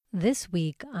This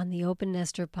week on the Open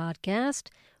Nester podcast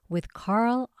with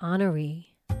Carl Honoré.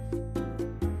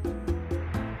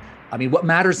 I mean, what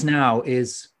matters now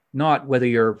is not whether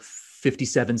you're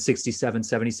 57, 67,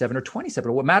 77, or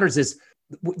 27. What matters is,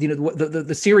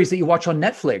 the series that you watch on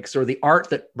Netflix, or the art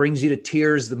that brings you to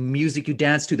tears, the music you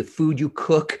dance to, the food you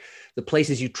cook, the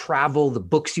places you travel, the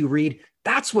books you read.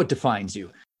 That's what defines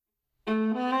you.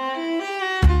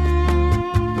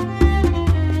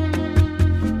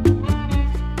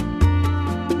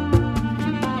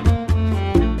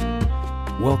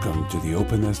 Welcome to the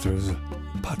Open Nesters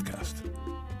podcast.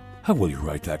 How will you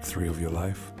write Act 3 of your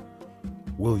life?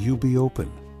 Will you be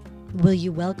open? Will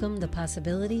you welcome the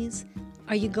possibilities?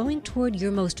 Are you going toward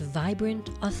your most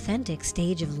vibrant, authentic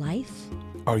stage of life?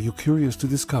 Are you curious to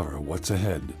discover what's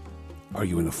ahead? Are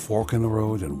you in a fork in the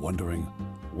road and wondering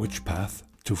which path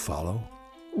to follow?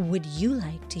 Would you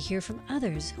like to hear from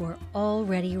others who are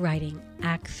already writing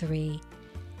Act 3?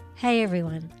 Hey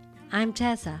everyone, I'm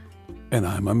Tessa. And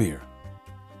I'm Amir.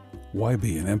 Why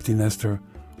be an empty nester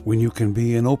when you can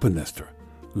be an open nester,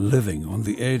 living on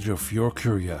the edge of your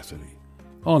curiosity,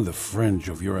 on the fringe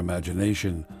of your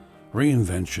imagination,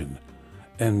 reinvention,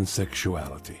 and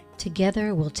sexuality?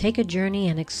 Together, we'll take a journey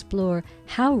and explore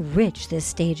how rich this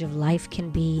stage of life can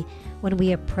be when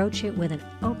we approach it with an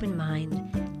open mind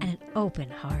and an open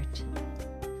heart.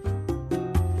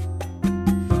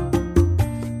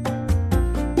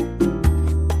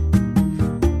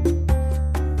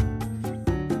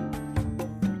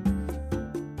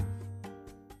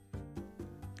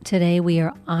 Today we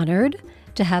are honored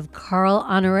to have Carl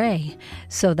Honoré.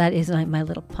 So that is my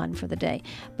little pun for the day.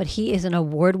 But he is an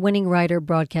award-winning writer,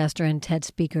 broadcaster, and TED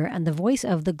speaker, and the voice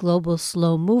of the global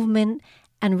slow movement,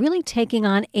 and really taking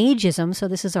on ageism. So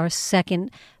this is our second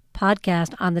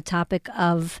podcast on the topic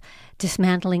of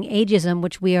dismantling ageism,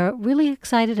 which we are really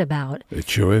excited about. It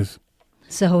sure is.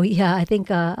 So yeah, I think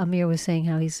Amir was saying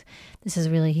how he's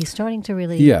starting to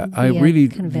really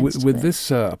convinced with this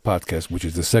podcast, which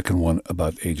is the second one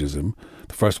about ageism,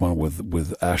 the first one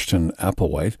with Ashton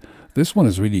Applewhite. This one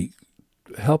is really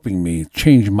helping me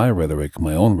change my rhetoric,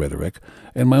 my own rhetoric,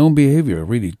 and my own behavior.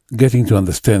 Really getting to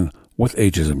understand what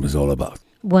ageism is all about.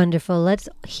 Wonderful. Let's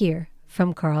hear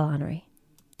from Carl Honoré.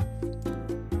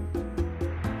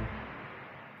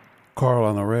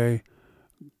 Carl Honoré,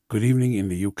 good evening in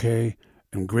the UK.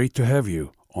 And great to have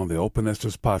you on the Open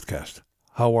Nesters podcast.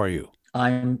 How are you?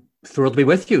 I'm thrilled to be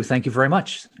with you. Thank you very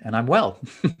much. And I'm well.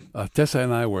 Tessa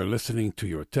and I were listening to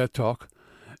your TED Talk,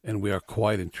 and we are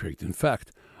quite intrigued. In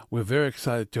fact, we're very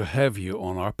excited to have you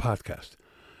on our podcast.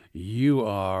 You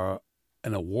are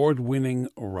an award-winning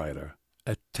writer,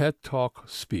 a TED Talk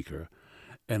speaker,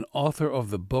 an author of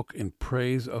the book In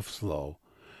Praise of Slow,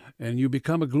 and you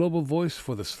become a global voice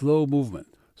for the slow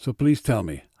movement. So please tell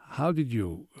me, how did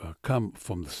you come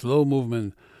from the slow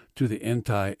movement to the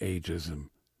anti-ageism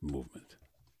movement?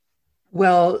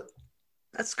 Well,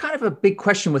 that's kind of a big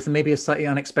question with maybe a slightly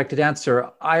unexpected answer.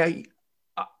 The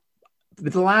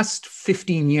last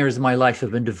 15 years of my life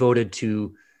have been devoted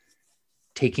to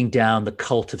taking down the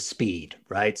cult of speed,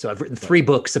 right? So I've written 3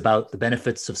 books about the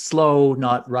benefits of slow,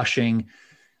 not rushing.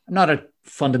 I'm not a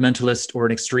fundamentalist or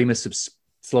an extremist of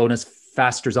slowness.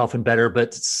 Faster is often better,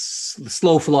 but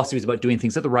slow philosophy is about doing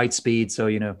things at the right speed. So,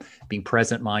 being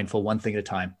present, mindful, one thing at a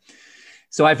time.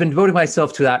 So I've been devoting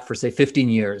myself to that for, say, 15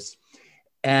 years.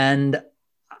 And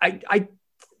I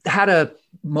had a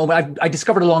moment, I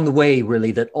discovered along the way,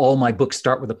 really, that all my books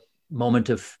start with a moment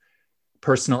of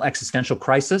personal existential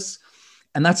crisis.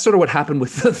 And that's sort of what happened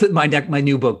with my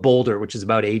new book, Bolder, which is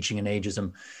about aging and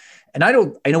ageism. And I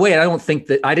don't think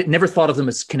that never thought of them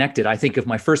as connected. I think of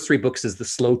my first 3 books as the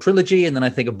Slow trilogy, and then I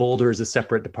think of Bolder as a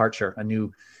separate departure, a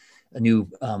new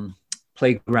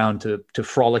playground to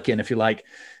frolic in, if you like.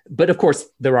 But of course,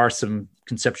 there are some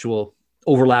conceptual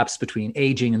overlaps between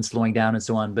aging and slowing down and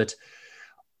so on. But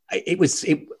it was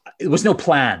no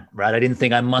plan, right? I didn't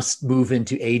think I must move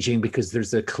into aging because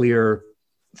there's a clear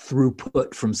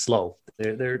throughput from slow.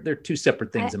 They're 2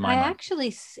 separate things in my mind.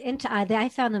 I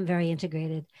found them very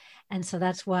integrated. And so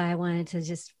that's why I wanted to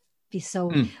just be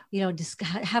so,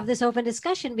 have this open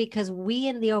discussion, because we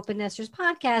in the Open Nesters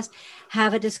podcast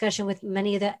have a discussion with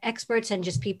many of the experts and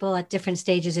just people at different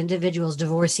stages, individuals,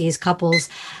 divorcees, couples,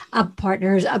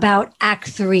 partners, about Act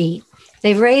 3.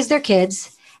 They've raised their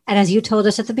kids. And as you told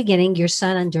us at the beginning, your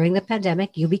son, and during the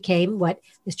pandemic, you became what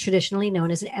is traditionally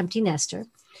known as an empty nester.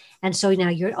 And so now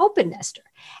you're an open nester.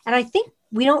 And I think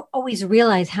we don't always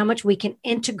realize how much we can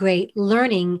integrate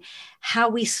learning how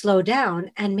we slow down.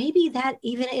 And maybe that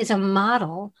even is a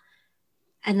model.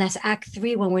 And that's Act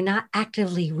 3 when we're not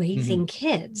actively raising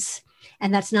kids.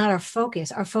 And that's not our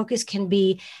focus. Our focus can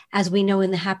be, as we know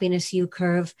in the happiness U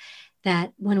curve,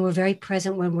 that when we're very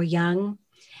present, when we're young,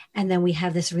 and then we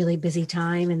have this really busy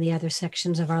time in the other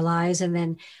sections of our lives. And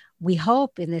then we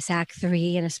hope in this Act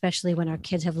 3, and especially when our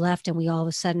kids have left and we all of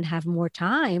a sudden have more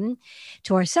time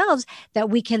to ourselves, that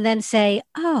we can then say,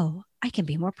 oh, I can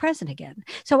be more present again.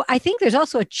 So I think there's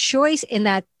also a choice in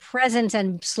that presence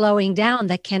and slowing down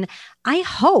that can, I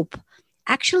hope,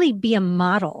 actually be a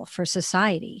model for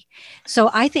society. So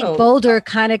I think Boulder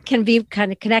kind of can be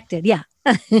kind of connected. Yeah.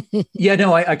 Yeah,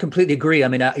 no, I completely agree. I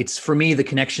mean, it's for me, the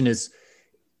connection is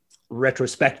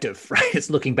retrospective, right? It's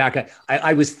looking back.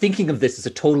 I was thinking of this as a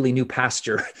totally new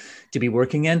pasture to be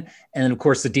working in. And then, of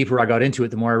course, the deeper I got into it,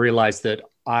 the more I realized that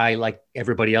I, like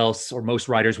everybody else or most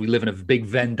writers, we live in a big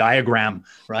Venn diagram,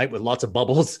 right? With lots of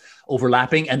bubbles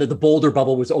overlapping, and that the Boulder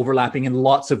bubble was overlapping in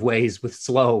lots of ways with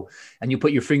slow. And you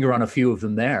put your finger on a few of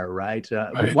them there, right?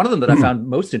 Right. One of them that I found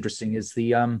most interesting is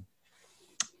and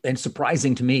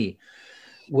surprising to me,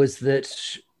 was that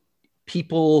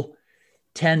people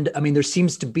there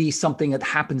seems to be something that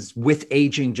happens with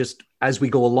aging just as we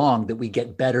go along, that we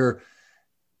get better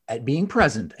at being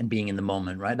present and being in the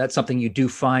moment, right? That's something you do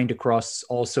find across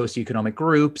all socioeconomic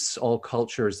groups, all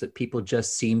cultures, that people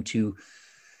just seem to,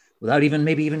 without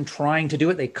maybe even trying to do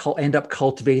it, they end up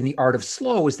cultivating the art of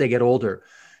slow as they get older.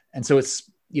 And so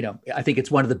it's, I think it's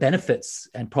one of the benefits,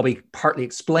 and probably partly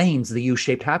explains the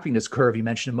U-shaped happiness curve you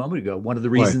mentioned a moment ago. One of the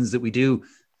reasons that we do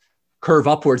curve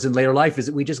upwards in later life is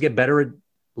that we just get better at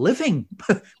living,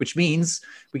 which means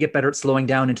we get better at slowing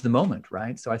down into the moment,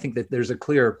 right? So I think that there's a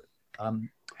clear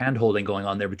hand-holding going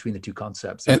on there between the two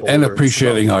concepts. And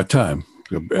appreciating our time.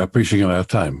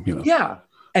 Yeah.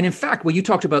 And in fact, when you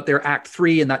talked about their Act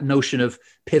 3 and that notion of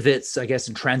pivots, I guess,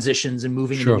 and transitions and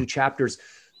moving into new chapters,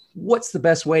 what's the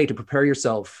best way to prepare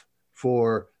yourself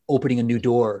for opening a new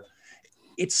door?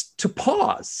 It's to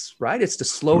pause, right? It's to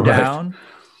slow down.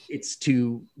 It's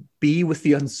to be with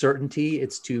the uncertainty.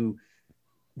 It's to,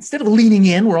 instead of leaning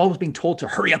in, we're always being told to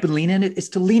hurry up and lean in. It's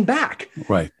to lean back,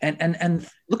 right? And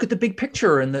look at the big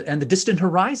picture and the distant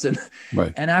horizon,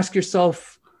 right? And ask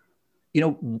yourself,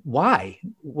 why?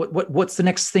 What's the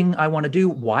next thing I want to do?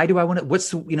 Why do I want to?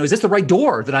 Is this the right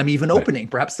door that I'm even opening?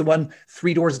 Perhaps the one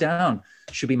 3 doors down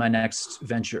should be my next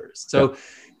venture. So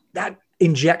that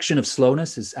injection of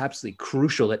slowness is absolutely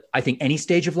crucial at, I think, any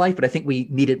stage of life, but I think we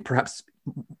need it perhaps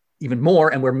even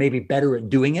more, and we're maybe better at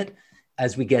doing it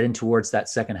as we get in towards that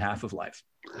second half of life.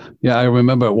 Yeah, I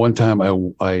remember one time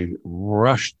I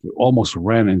almost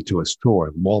ran into a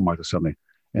store, Walmart or something,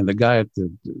 and the guy at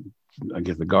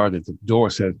the guard at the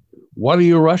door said, "What are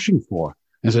you rushing for?"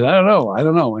 And I said, I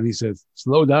don't know. And he said,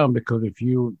 "Slow down, because if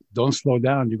you don't slow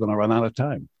down, you're going to run out of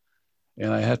time."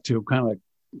 And I had to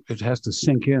it has to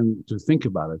sink in to think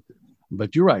about it.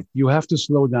 But you're right. You have to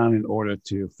slow down in order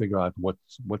to figure out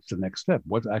what's the next step.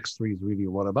 What Act 3 is really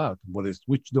what about?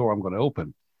 Which door I'm going to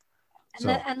open.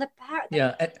 And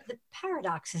the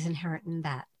paradox is inherent in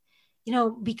that,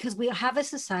 because we have a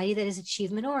society that is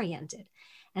achievement oriented.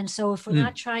 And so if we're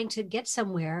not trying to get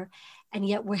somewhere, and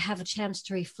yet we have a chance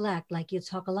to reflect, like you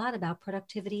talk a lot about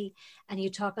productivity, and you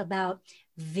talk about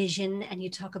vision, and you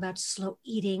talk about slow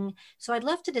eating. So I'd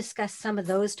love to discuss some of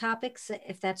those topics,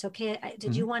 if that's okay.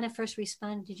 Did you want to first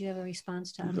respond? Did you have a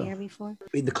response to Amir before?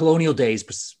 In the colonial days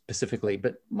specifically,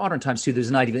 but modern times too, there's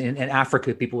an idea in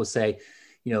Africa, people will say,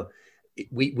 you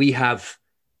have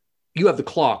the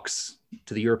clocks.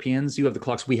 To the Europeans, you have the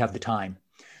clocks, we have the time.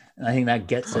 And I think that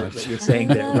gets it, that you're saying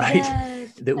that, right?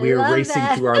 That we are racing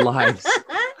through our lives,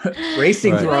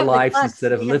 through our lives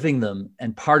instead of living them.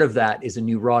 And part of that is a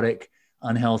neurotic,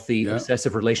 unhealthy,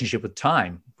 obsessive relationship with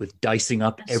time, with dicing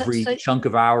up every chunk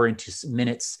of hour into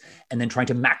minutes, and then trying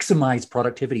to maximize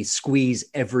productivity, squeeze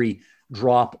every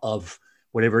drop of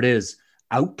whatever it is,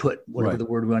 output, whatever the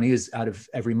word we want to use, out of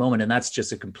every moment. And that's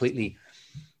just a completely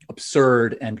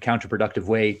absurd and counterproductive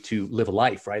way to live a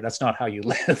life, right? That's not how you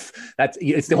live.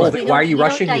 It's the whole thing. Why are you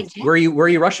rushing? Where are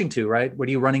you rushing to, right? What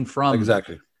are you running from?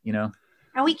 Exactly.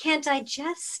 And we can't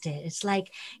digest it. It's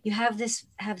like you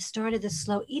have started the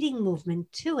slow eating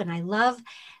movement too. And I love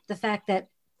the fact that,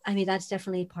 that's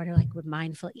definitely part of like what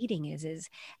mindful eating is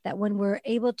that when we're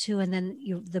able to, and then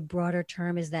the broader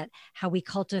term is that how we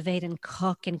cultivate and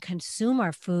cook and consume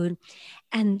our food.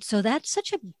 And so that's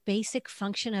such a basic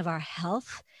function of our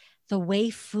health, the way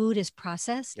food is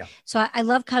processed. Yeah. So I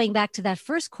love coming back to that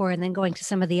first core and then going to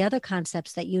some of the other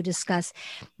concepts that you discuss.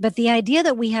 But the idea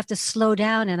that we have to slow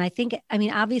down, and I think,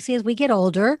 obviously as we get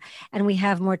older and we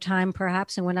have more time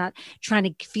perhaps, and we're not trying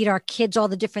to feed our kids all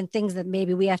the different things that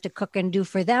maybe we have to cook and do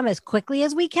for them as quickly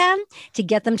as we can to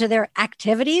get them to their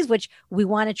activities, which we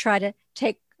want to try to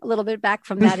take a little bit back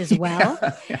from that as well.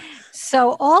 Yeah.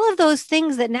 So all of those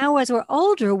things that now as we're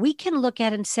older, we can look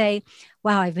at and say,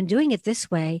 wow, I've been doing it this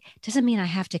way. Doesn't mean I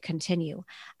have to continue.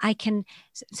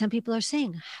 Some people are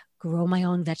saying, grow my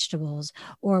own vegetables,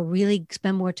 or really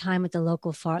spend more time at the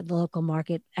local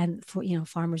market and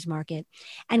farmers market,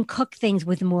 and cook things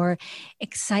with more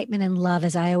excitement and love.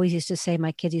 As I always used to say,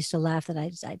 my kids used to laugh that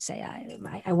I'd say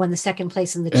I won the second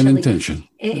place in the chili. Intention.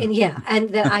 And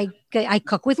that I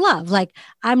cook with love. Like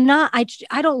I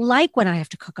don't like when I have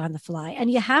to cook on the fly, and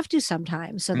you have to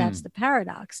sometimes. So that's the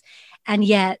paradox. And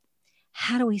yet,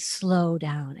 how do we slow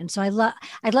down? And so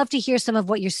I'd love to hear some of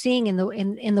what you're seeing in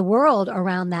the world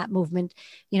around that movement,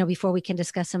 before we can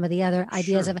discuss some of the other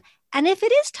ideas of, and if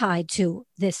it is tied to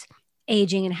this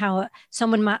aging, and how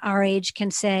someone our age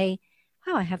can say,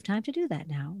 oh, I have time to do that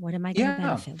now. What am I going to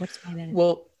benefit? What's my benefit?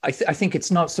 Well, I think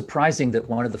it's not surprising that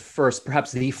one of the first,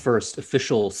 perhaps the first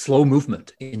official slow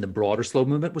movement in the broader slow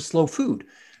movement was slow food,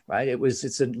 right?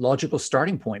 It's a logical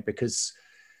starting point, because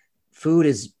food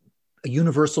is a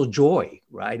universal joy,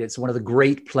 right? It's one of the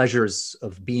great pleasures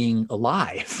of being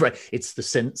alive, right? It's the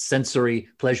sensory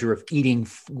pleasure of eating,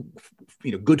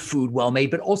 good food, well made,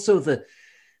 but also the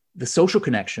social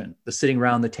connection, the sitting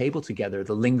around the table together,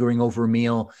 the lingering over a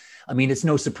meal. I mean, it's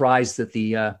no surprise that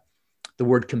the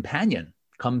word companion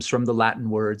comes from the Latin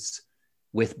words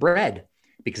with bread,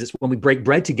 because it's when we break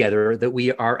bread together that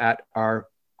we are at our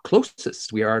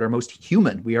closest, we are at our most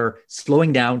human, we are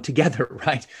slowing down together,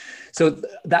 right? So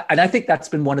and I think that's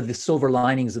been one of the silver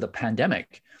linings of the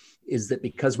pandemic, is that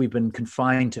because we've been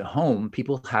confined to home,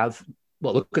 people have,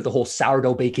 look at the whole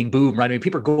sourdough baking boom, right? I mean,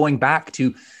 people are going back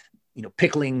to,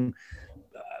 pickling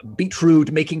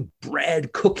beetroot, making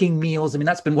bread, cooking meals. I mean,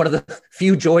 that's been one of the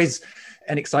few joys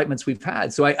and excitements we've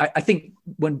had. So I think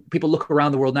when people look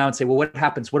around the world now and say, well, what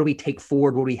happens? What do we take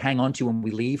forward? What do we hang on to when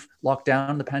we leave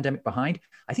lockdown, the pandemic behind?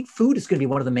 I think food is going to be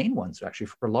one of the main ones, actually,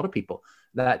 for a lot of people,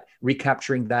 that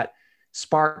recapturing that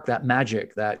spark, that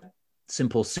magic, that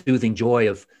simple, soothing joy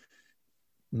of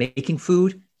making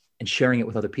food and sharing it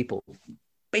with other people.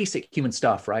 Basic human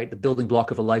stuff, right? The building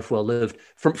block of a life well lived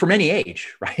from any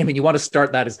age, right? I mean, you want to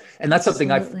start that and that's something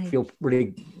Absolutely. I feel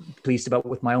really pleased about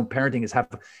with my own parenting, is have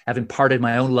imparted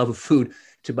my own love of food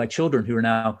to my children, who are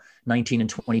now 19 and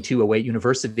 22 away at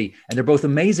university. And they're both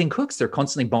amazing cooks. They're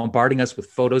constantly bombarding us with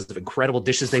photos of incredible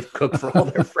dishes they've cooked for all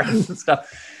their friends and stuff.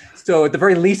 So at the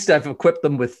very least, I've equipped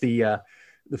them with a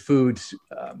food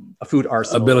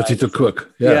arsenal. Ability to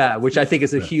cook. Yeah, which I think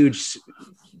is a huge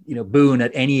boon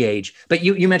at any age. But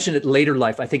you mentioned it later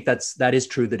life. I think that is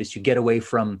true, that as you get away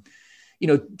from,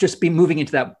 just be moving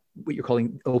into that, what you're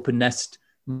calling open nest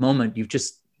moment, you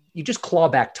just claw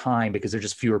back time, because there's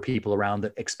just fewer people around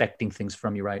that expecting things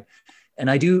from you, right? And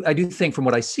I do think, from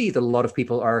what I see, that a lot of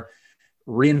people are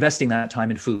reinvesting that time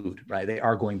in food, right? They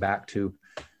are going back to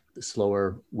the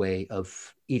slower way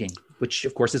of eating, which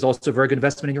of course is also a very good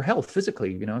investment in your health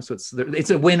physically, so it's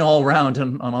a win all around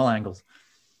on all angles.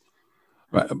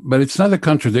 Right. But it's not a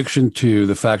contradiction to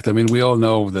the fact, I mean, we all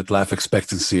know that life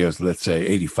expectancy is, let's say,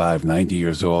 85, 90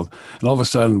 years old. And all of a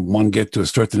sudden, one gets to a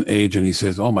certain age and he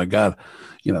says, oh, my God,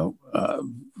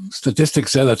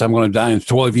 statistics say that I'm going to die in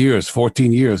 12 years,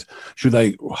 14 years. Should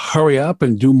I hurry up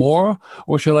and do more?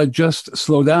 Or should I just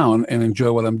slow down and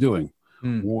enjoy what I'm doing?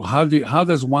 How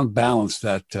does one balance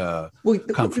that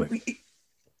conflict?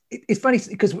 It's funny,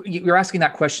 because you're asking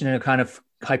that question in a kind of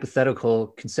hypothetical,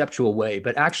 conceptual way,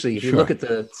 but actually, if you look at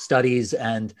the studies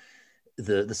and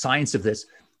the science of this,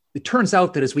 it turns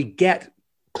out that as we get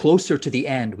closer to the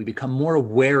end, we become more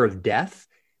aware of death.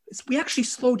 We actually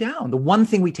slow down. The one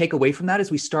thing we take away from that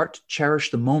is we start to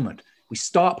cherish the moment. We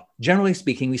stop, generally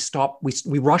speaking,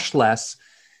 we rush less,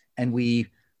 and we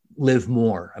live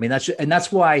more. I mean,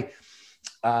 that's why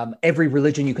every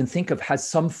religion you can think of has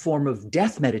some form of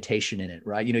death meditation in it,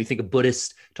 right? You think of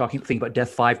Buddhists think about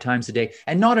death 5 times a day,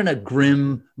 and not in a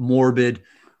grim, morbid,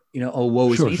 oh,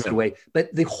 woe is me sort of way.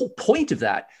 But the whole point of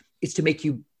that is to make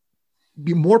you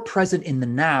be more present in the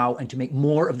now, and to make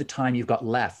more of the time you've got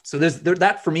left. So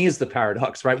that for me is the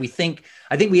paradox, right? I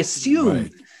think we assume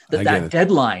that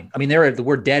deadline, I mean, the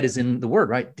word dead is in the word,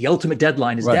 right? The ultimate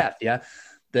deadline is death. Yeah.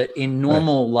 That in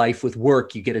normal life with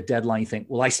work, you get a deadline, you think,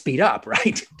 well, I speed up,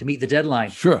 right, to meet the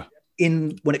deadline. Sure.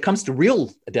 When it comes to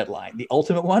real deadline, the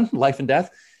ultimate one, life and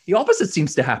death, the opposite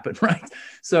seems to happen, right?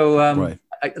 So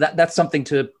that's something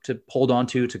to hold on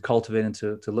to cultivate, and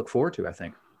to look forward to, I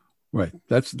think.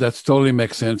 That's totally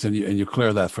makes sense, and you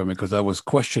clear that for me, because I was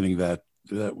questioning that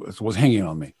was hanging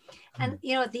on me. And,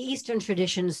 the Eastern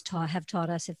traditions have taught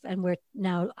us, and we're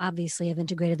now obviously have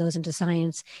integrated those into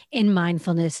science in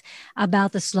mindfulness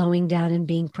about the slowing down and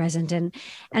being present. And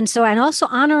also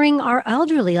honoring our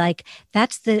elderly, like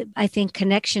that's I think,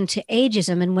 connection to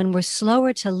ageism. And when we're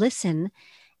slower to listen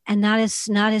and not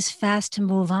as fast to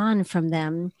move on from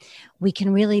them, we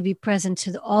can really be present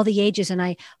to all the ages. And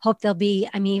I hope there'll be,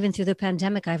 even through the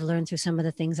pandemic, I've learned through some of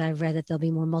the things I've read that there'll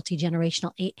be more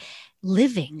multi-generational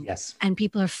living. Yes. And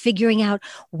people are figuring out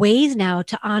ways now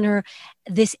to honor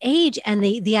this age and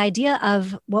the idea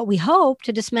of what we hope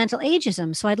to dismantle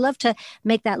ageism. So I'd love to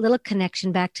make that little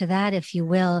connection back to that, if you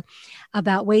will,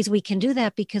 about ways we can do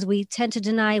that, because we tend to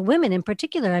deny women in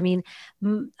particular.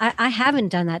 I haven't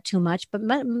done that too much, but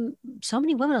so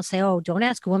many women will say, oh, don't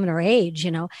ask a woman her age,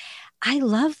 I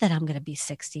love that I'm going to be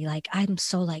 60. Like, I'm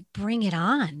so like, bring it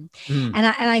on. And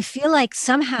I feel like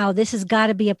somehow this has got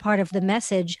to be a part of the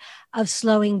message of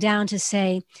slowing down to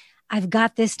say, I've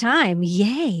got this time.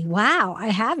 Yay. Wow. I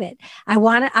have it. I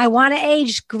want to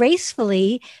age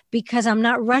gracefully because I'm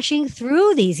not rushing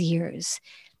through these years.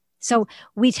 So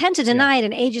we tend to deny it,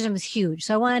 and ageism is huge.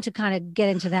 So I wanted to kind of get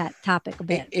into that topic a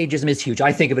bit. Ageism is huge.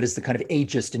 I think of it as the kind of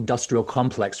ageist industrial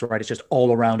complex, right? It's just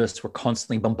all around us. We're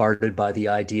constantly bombarded by the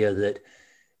idea that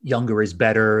younger is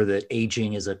better, that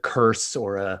aging is a curse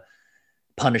or a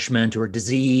punishment or a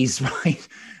disease, right?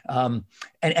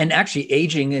 And actually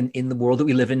aging in the world that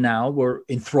we live in now, we're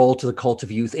enthralled to the cult of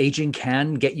youth. Aging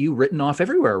can get you written off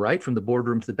everywhere, right? From the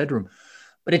boardroom to the bedroom.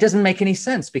 But it doesn't make any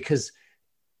sense, because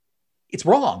it's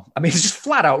wrong. It's just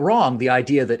flat out wrong. The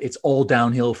idea that it's all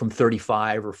downhill from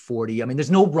 35 or 40.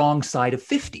 There's no wrong side of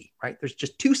 50, right? There's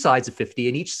just two sides of 50,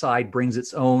 and each side brings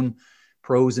its own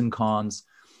pros and cons.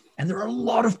 And there are a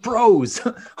lot of pros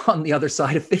on the other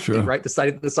side of 50, sure. Right? The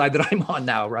side that I'm on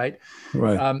now, right?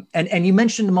 Right. And you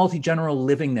mentioned multi-general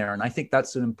living there. And I think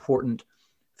that's an important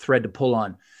thread to pull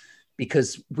on,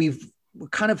 because we're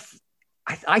kind of,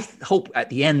 I hope at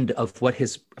the end of what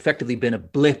has effectively been a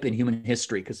blip in human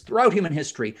history, because throughout human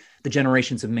history, the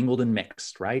generations have mingled and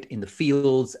mixed, right? In the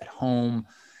fields, at home,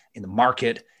 in the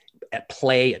market, at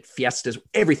play, at fiestas,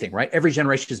 everything, right? Every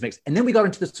generation is mixed. And then we got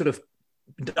into this sort of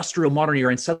industrial modern era,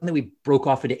 and suddenly we broke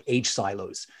off into age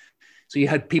silos. So you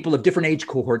had people of different age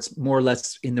cohorts, more or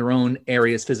less in their own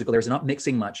areas, physical areas, not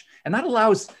mixing much. And that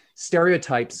allows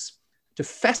stereotypes to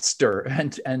fester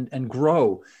and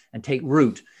grow and take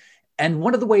root. And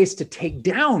one of the ways to take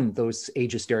down those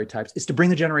ageist stereotypes is to bring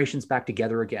the generations back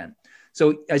together again.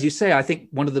 So as you say, I think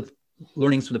one of the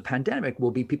learnings from the pandemic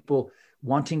will be people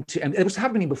wanting to, and it was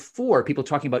happening before, people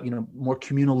talking about, more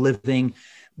communal living,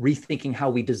 rethinking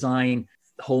how we design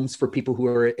homes for people who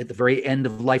are at the very end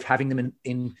of life, having them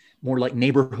in more like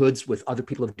neighborhoods with other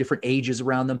people of different ages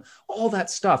around them. All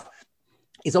that stuff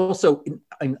is also,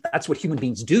 that's what human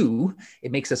beings do.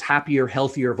 It makes us happier,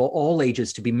 healthier of all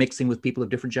ages to be mixing with people of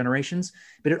different generations.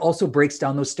 But it also breaks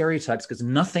down those stereotypes, because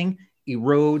nothing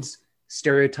erodes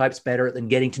stereotypes better than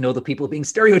getting to know the people being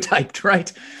stereotyped,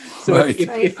 right? So right.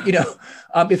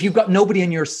 If you've got nobody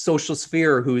in your social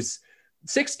sphere who's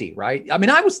 60, right?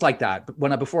 I was like that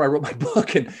before I wrote my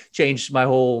book and changed my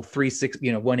whole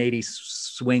 180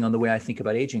 swing on the way I think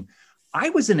about aging. I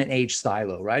was in an age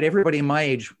silo, right? Everybody in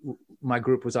my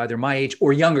group was either my age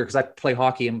or younger, because I play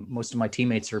hockey and most of my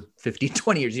teammates are 15,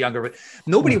 20 years younger, but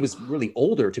nobody was really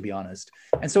older, to be honest.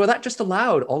 And so that just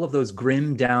allowed all of those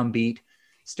grim, downbeat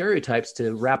stereotypes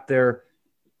to wrap their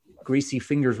greasy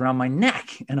fingers around my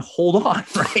neck and hold on,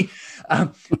 right?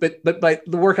 But by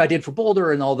the work I did for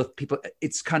Boulder and all the people,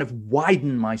 it's kind of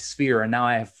widened my sphere. And now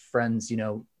I have friends,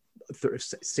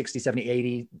 60, 70,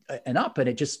 80 and up, and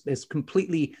it just has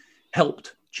completely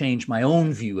helped change my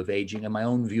own view of aging and my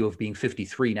own view of being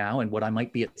 53 now, and what I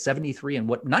might be at 73 and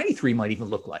what 93 might even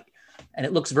look like. And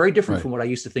it looks very different from what I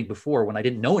used to think before, when I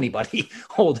didn't know anybody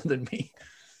older than me.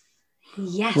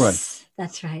 Yes,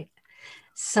 That's right.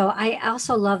 So I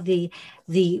also love the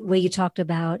way you talked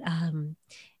about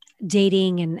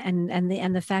dating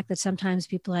and the fact that sometimes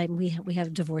people, we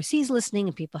have divorcees listening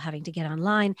and people having to get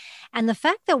online, and the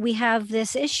fact that we have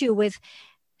this issue with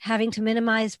having to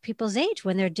minimize people's age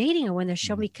when they're dating or when they're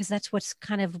showing, because that's what's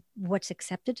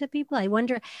accepted to people. I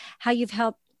wonder how you've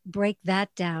helped break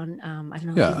that down. I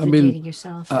don't know if you've been dating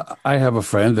yourself. I have a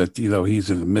friend that, he's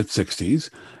in the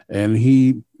mid-60s, and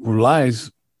he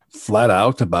relies flat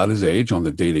out about his age on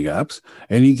the dating apps,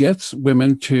 and he gets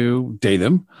women to date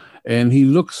him, and he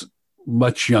looks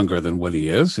much younger than what he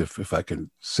is, if I can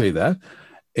say that.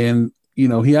 And,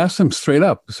 he asked them straight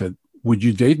up, said, would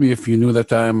you date me if you knew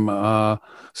that I'm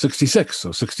 66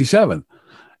 or 67?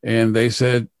 And they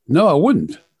said, no, I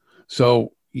wouldn't.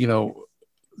 So,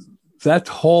 that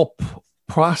whole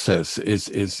process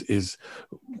is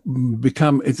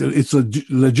become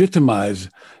legitimize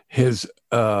his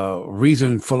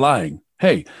reason for lying.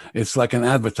 Hey, it's like an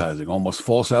advertising, almost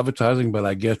false advertising, but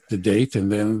I get the date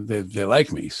and then they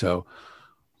like me. So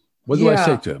what do I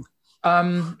say to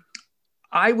him?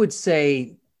 I would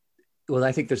say, well,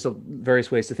 I think there's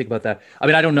various ways to think about that. I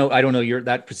mean, I don't know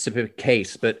that specific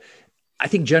case, but I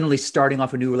think generally starting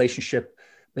off a new relationship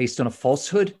based on a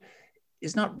falsehood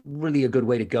is not really a good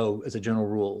way to go as a general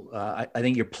rule. I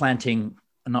think you're planting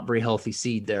a not very healthy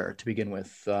seed there to begin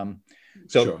with.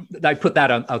 Sure. I put that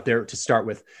out there to start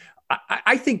with.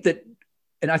 I think that,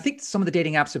 and I think some of the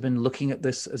dating apps have been looking at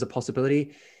this as a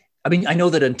possibility. I mean, I know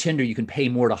that on Tinder, you can pay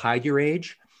more to hide your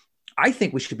age. I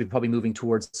think we should be probably moving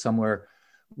towards somewhere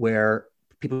where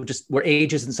where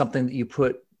age isn't something that you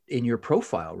put in your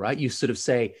profile, right? You sort of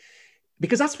say,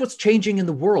 because that's what's changing in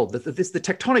the world. The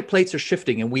tectonic plates are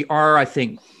shifting, and we are, I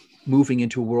think, moving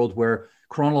into a world where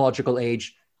chronological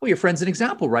age, well, your friend's an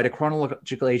example, right? A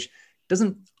chronological age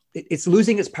it's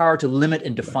losing its power to limit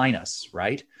and define us,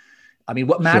 right? I mean,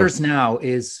 what matters now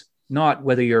is not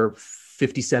whether you're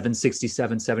 57,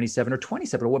 67, 77, or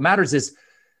 27. What matters is,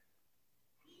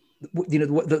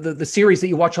 the series that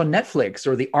you watch on Netflix,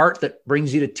 or the art that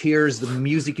brings you to tears, the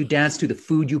music you dance to, the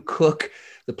food you cook,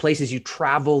 the places you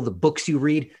travel, the books you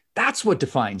read. That's what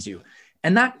defines you.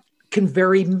 And that can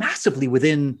vary massively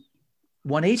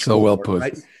one age cohort, well put.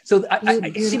 Right? So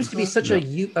it seems to be such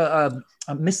a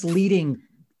misleading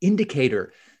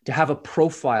indicator to have a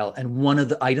profile, and one of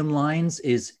the item lines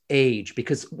is age,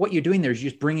 because what you're doing there is you're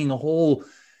just bringing a whole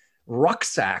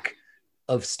rucksack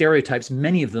of stereotypes,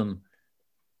 many of them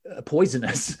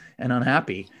poisonous and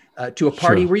unhappy, to a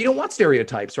party where you don't want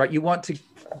stereotypes, right? You want to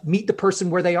meet the person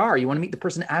where they are. You want to meet the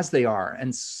person as they are. And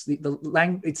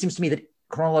it seems to me that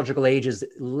chronological age is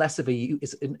less of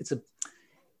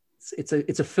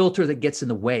it's a filter that gets in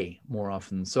the way more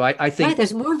often. So I think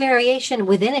there's more variation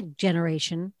within a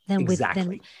generation than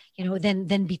exactly.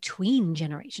 than between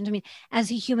generations. I mean,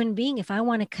 as a human being, if I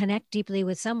want to connect deeply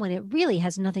with someone, it really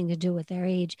has nothing to do with their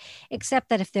age, except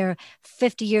that if they're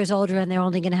 50 years older and they're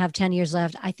only going to have 10 years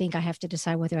left, I think I have to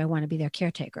decide whether I want to be their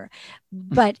caretaker.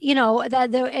 But,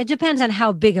 it depends on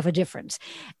how big of a difference.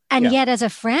 And yet, as a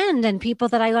friend and people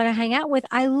that I want to hang out with,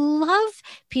 I love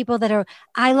people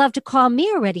I love to call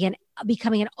me already and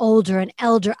becoming an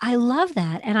elder. I love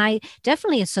that. And I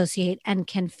definitely associate and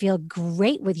can feel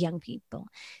great with young people.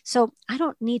 So I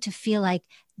don't need to feel like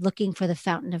looking for the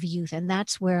fountain of youth. And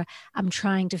that's where I'm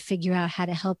trying to figure out how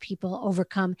to help people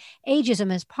overcome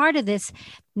ageism as part of this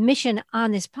mission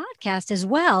on this podcast as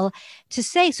well, to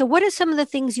say, so what are some of the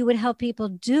things you would help people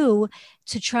do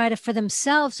to try to, for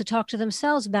themselves, to talk to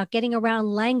themselves about getting around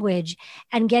language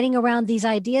and getting around these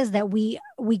ideas that we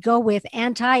go with,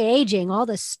 anti-aging, all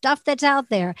the stuff that's out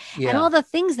there, and all the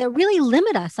things that really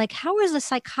limit us. Like, how is the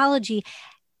psychology,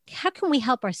 how can we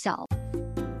help ourselves?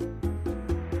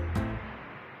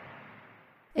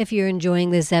 If you're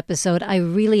enjoying this episode, I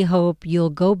really hope you'll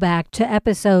go back to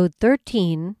episode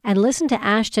 13 and listen to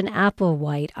Ashton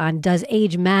Applewhite on Does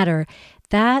Age Matter?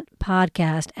 That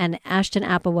podcast, and Ashton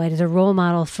Applewhite is a role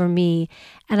model for me.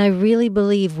 And I really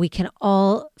believe we can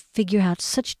all figure out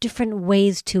such different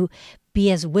ways to be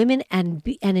as women and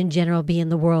in general be in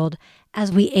the world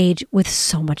as we age with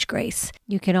so much grace.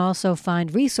 You can also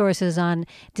find resources on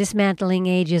dismantling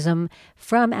ageism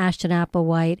from Ashton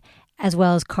Applewhite, as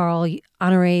well as Carl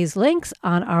Honoré's links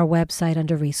on our website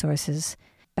under resources.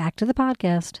 Back to the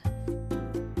podcast.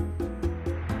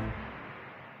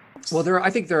 Well, I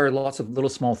think there are lots of little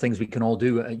small things we can all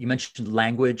do. You mentioned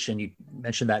language, and you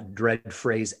mentioned that dread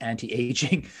phrase,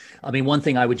 anti-aging. I mean, one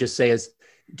thing I would just say is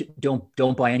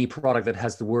don't buy any product that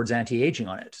has the words anti-aging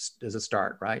on it as a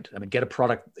start, right? I mean, get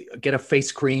a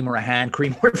face cream or a hand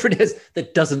cream, whatever it is,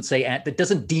 that doesn't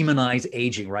demonize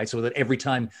aging, right? So that every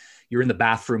time you're in the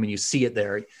bathroom and you see it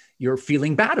there, you're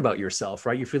feeling bad about yourself,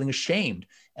 right? You're feeling ashamed.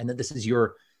 And that this is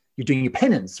you're doing your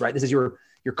penance, right? This is your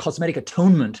cosmetic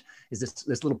atonement, is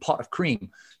this little pot of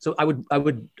cream. So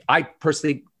I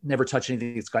personally never touch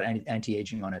anything that's got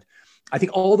anti-aging on it. I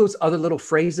think all those other little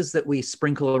phrases that we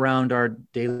sprinkle around our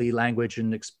daily language,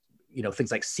 and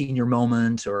things like senior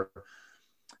moment, or,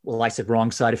 well, I said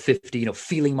wrong side of 50,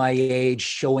 feeling my age,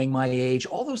 showing my age,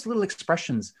 all those little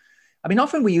expressions. I mean,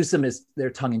 often we use them as they're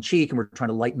tongue in cheek and we're trying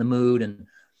to lighten the mood. And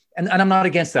I'm not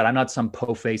against that. I'm not some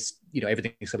po-faced,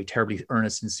 everything's going to be terribly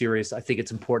earnest and serious. I think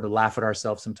it's important to laugh at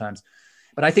ourselves sometimes.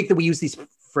 But I think that we use these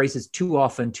phrases too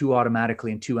often, too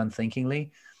automatically, and too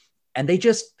unthinkingly. And they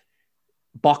just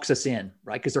box us in,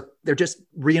 right? Because they're just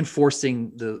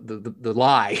reinforcing the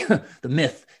lie, the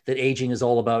myth that aging is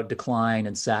all about decline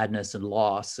and sadness and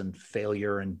loss and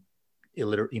failure and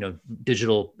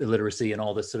digital illiteracy and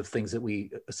all this sort of things that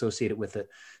we associate it with it.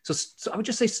 So I would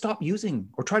just say stop using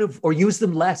or use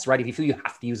them less, right? If you feel you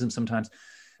have to use them sometimes,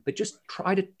 but just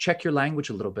try to check your language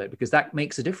a little bit, because that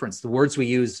makes a difference. The words we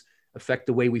use affect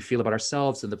the way we feel about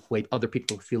ourselves and the way other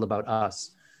people feel about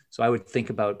us. So I would think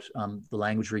about the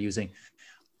language we're using.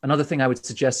 Another thing I would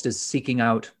suggest is seeking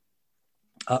out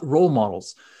role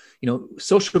models.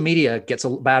 Social media gets a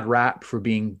bad rap for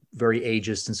being very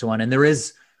ageist and so on. And there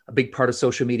is a big part of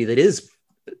social media that is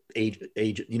age,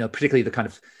 particularly the kind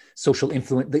of social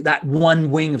influence, that one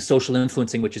wing of social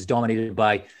influencing, which is dominated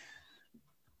by,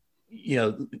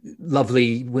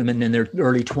 lovely women in their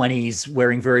early 20s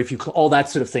wearing very few, all that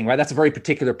sort of thing, right? That's a very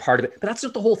particular part of it, but that's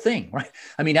not the whole thing, right?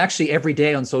 I mean, actually every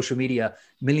day on social media,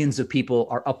 millions of people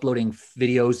are uploading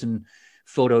videos and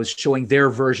photos showing their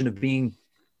version of being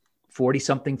 40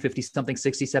 something, 50 something,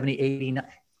 60, 70, 80.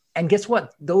 And guess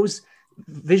what? Those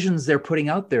visions they're putting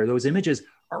out there, those images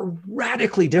are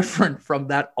radically different from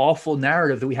that awful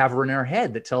narrative that we have in our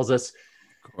head that tells us,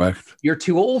 correct, you're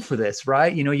too old for this,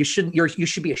 right? You should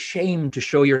be ashamed to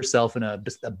show yourself in a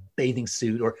bathing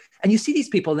suit, and you see these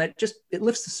people and it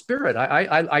lifts the spirit.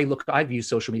 I've used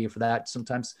social media for that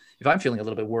sometimes if I'm feeling a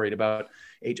little bit worried about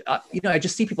age. I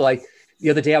just see people. The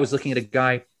other day I was looking at a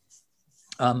guy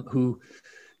who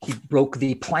he broke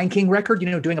the planking record,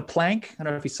 doing a plank. I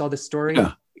don't know if you saw this story.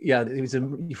 Yeah, he was a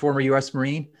former U.S.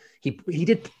 Marine. He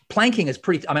did planking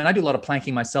I do a lot of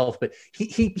planking myself, but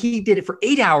he did it for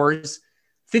 8 hours,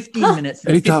 15 minutes,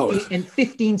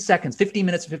 15 seconds, 15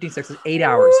 minutes and 15 seconds, 8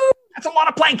 hours. That's a lot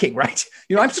of planking, right?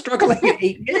 I'm struggling at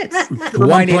 8 minutes for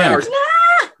my 8 hours.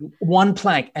 One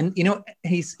plank. And,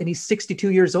 he's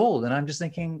 62 years old. And I'm just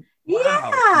thinking,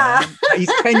 wow,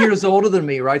 he's 10 years older than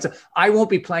me, right? So I won't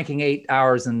be planking 8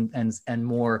 hours and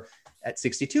more at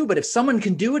 62. But if someone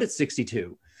can do it at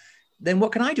 62, then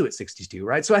what can I do at 62,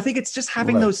 right? So I think it's just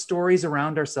having those stories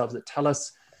around ourselves that tell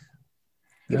us,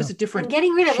 give us a different and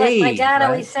getting rid of, shade, like my dad right?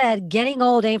 always said, getting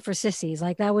old ain't for sissies.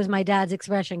 Like that was my dad's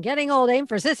expression, getting old ain't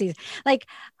for sissies. Like,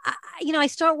 I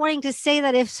start wanting to say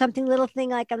that if something little thing,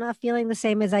 like I'm not feeling the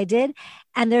same as I did.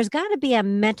 And there's got to be a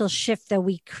mental shift that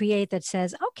we create that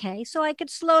says, okay, so I could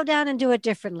slow down and do it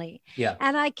differently. Yeah.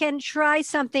 And I can try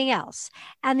something else.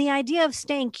 And the idea of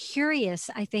staying curious,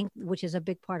 I think, which is a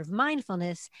big part of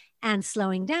mindfulness and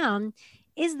slowing down,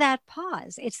 is that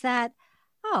pause. It's that,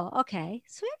 oh, okay,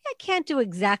 so maybe I can't do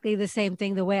exactly the same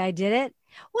thing the way I did it.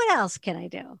 What else can I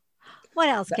do? What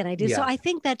else can I do? Yeah. So I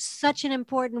think that's such an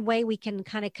important way we can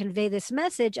kind of convey this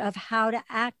message of how to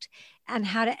act and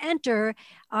how to enter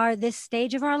this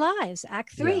stage of our lives,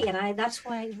 Act 3. Yeah. And that's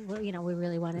why, we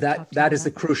really want to talk that is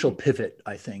the crucial pivot,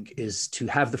 I think, is to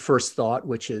have the first thought,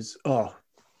 which is,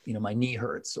 my knee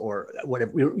hurts or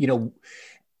whatever,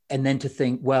 and then to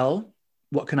think, well,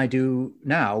 what can I do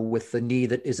now with the knee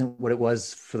that isn't what it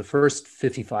was for the first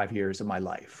 55 years of my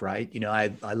life, right?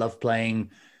 I love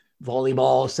playing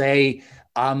volleyball, say,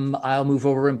 I'll move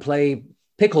over and play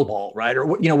pickleball, right? Or,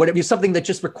 whatever, something that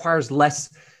just requires less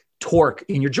torque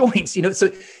in your joints,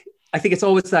 So I think it's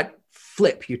always that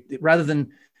flip. Rather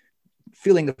than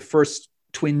feeling the first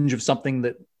twinge of something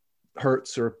that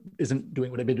hurts or isn't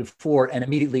doing what I did before and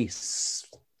immediately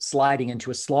sliding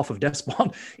into a slough of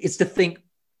despond, it's to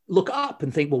look up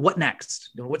and think, well, what next?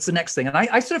 What's the next thing? And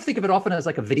I sort of think of it often as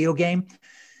like a video game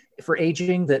for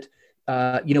aging that,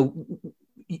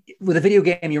 with a video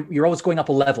game, you're always going up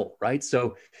a level, right?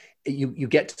 So you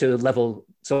get to level,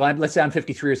 so let's say I'm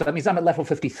 53 or so, that means I'm at level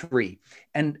 53.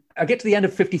 And I get to the end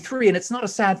of 53 and it's not a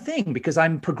sad thing because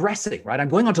I'm progressing, right? I'm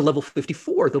going on to level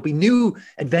 54. There'll be new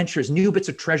adventures, new bits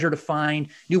of treasure to find,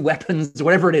 new weapons,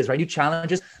 whatever it is, right? New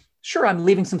challenges. Sure, I'm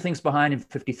leaving some things behind in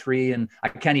 53 and I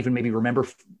can't even maybe remember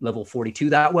level 42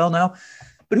 that well now,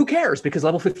 but who cares? Because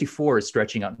level 54 is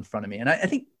stretching out in front of me. And I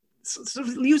think sort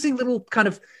of using little kind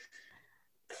of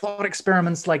thought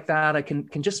experiments like that, I can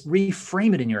just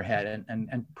reframe it in your head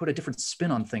and put a different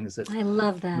spin on things. I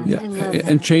love that. Yeah. I love that.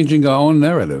 And changing our own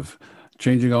narrative.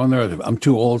 I'm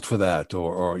too old for that,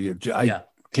 or I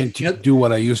can't do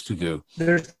what I used to do.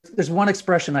 There's one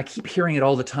expression, I keep hearing it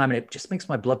all the time, and it just makes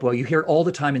my blood boil. You hear it all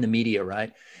the time in the media,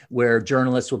 right? Where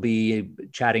journalists will be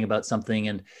chatting about something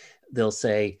and they'll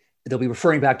be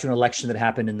referring back to an election that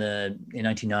happened in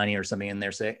 1990 or something, and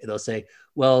they'll say,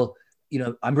 well,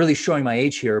 I'm really showing my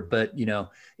age here, but in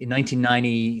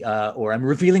 1990, or I'm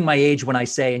revealing my age when I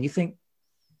say, and you think,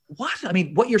 what? I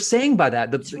mean, what you're saying by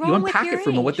that, you unpack it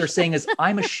for me. What they're saying is,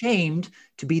 I'm ashamed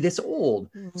to be this old.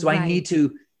 So I need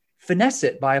to finesse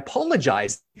it by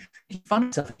apologizing. You find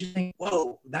yourself just saying,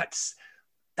 whoa, that's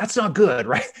not good,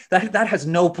 right? That has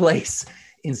no place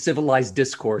in civilized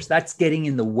discourse, that's getting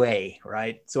in the way,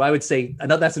 right? So I would say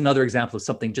that's another example of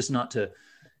something, just not to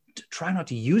try not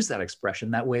to use that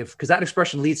expression, that way of, because that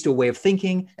expression leads to a way of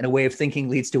thinking, and a way of thinking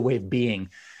leads to a way of being.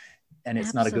 And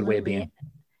it's not a good way of being.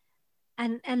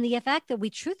 And the fact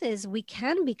that truth is we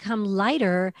can become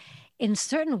lighter in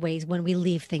certain ways when we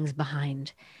leave things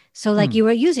behind. So like you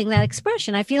were using that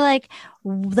expression, I feel like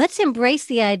let's embrace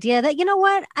the idea that, you know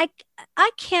what, I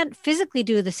can't physically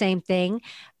do the same thing,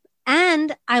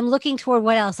 and I'm looking toward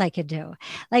what else I could do.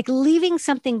 Like leaving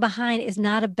something behind is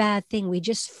not a bad thing. We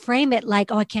just frame it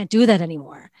like, oh, I can't do that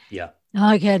anymore. Yeah. Oh,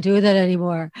 I can't do that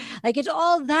anymore. Like it's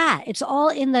all that. It's all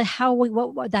in the how we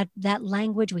that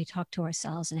language we talk to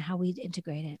ourselves and how we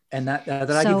integrate it. And that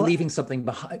idea of leaving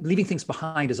things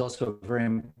behind is also very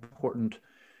important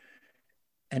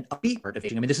and upbeat part of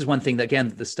aging. I mean, this is one thing that,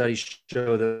 again, the studies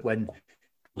show that when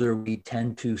we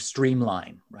tend to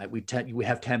streamline, right? We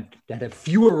have to have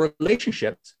fewer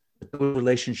relationships, but those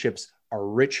relationships are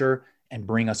richer and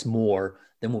bring us more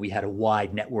than when we had a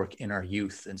wide network in our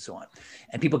youth and so on.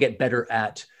 And people get better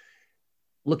at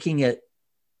looking at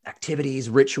activities,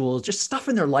 rituals, just stuff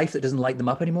in their life that doesn't light them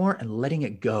up anymore, and letting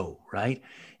it go, right?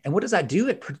 And what does that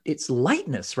do? It's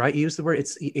lightness, right? You use the word,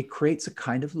 it creates a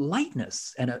kind of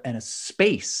lightness and a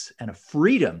space and a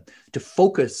freedom to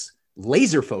focus,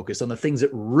 laser focus on the things that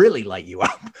really light you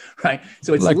up, right?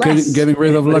 So it's like less, getting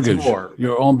rid of luggage, more.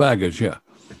 Your own baggage, yeah.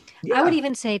 I would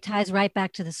even say it ties right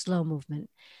back to the slow movement.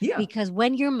 Yeah. Because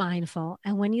when you're mindful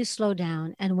and when you slow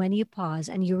down and when you pause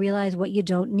and you realize what you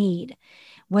don't need,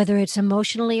 whether it's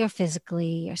emotionally or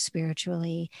physically or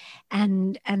spiritually,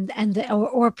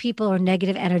 or people or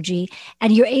negative energy,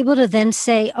 and you're able to then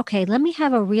say, okay, let me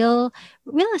have a real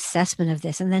assessment of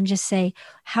this, and then just say,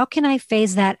 how can I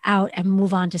phase that out and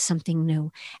move on to something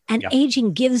new? And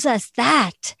aging gives us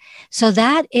that. So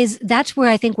that's where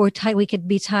I think we could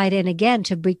be tied in again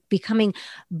to becoming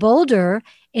bolder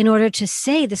in order to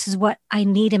say, this is what I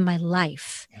need in my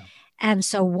life. Yeah. And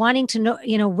so wanting to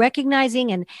know,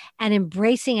 recognizing and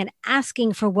embracing and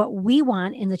asking for what we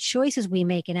want in the choices we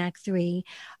make in Act 3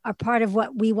 are part of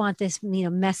what we want this,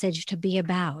 message to be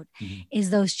about, is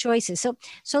those choices.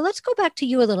 So let's go back to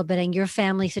you a little bit and your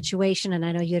family situation. And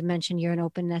I know you had mentioned you're an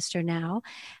open nester now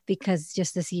because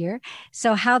just this year.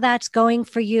 So how that's going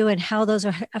for you and how those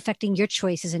are affecting your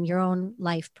choices in your own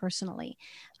life personally,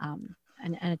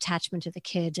 and attachment to the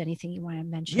kids, anything you want to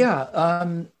mention? Yeah.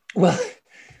 Well,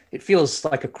 it feels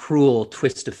like a cruel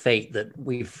twist of fate that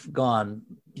we've gone,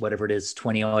 whatever it is,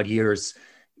 20 odd years,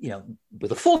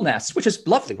 with a full nest, which is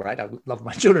lovely, right? I love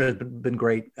my children. It's been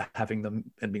great having them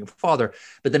and being a father.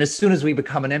 But then as soon as we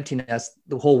become an empty nest,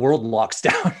 the whole world locks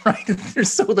down, right?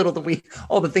 There's so little that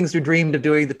all the things we dreamed of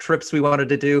doing, the trips we wanted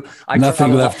to do.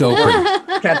 Nothing left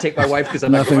open. Can't take my wife because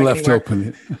I'm nothing left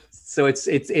open. So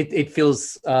it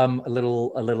feels a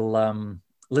little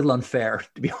unfair,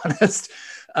 to be honest.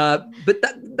 But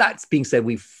that's being said,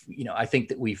 I think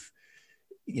that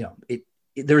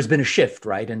there's been a shift,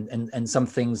 right? And some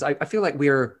things I feel like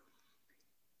there's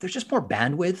just more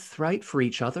bandwidth, right, for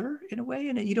each other in a way.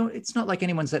 And it's not like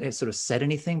anyone's sort of said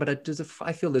anything, but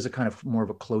I feel there's a kind of more of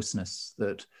a closeness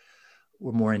that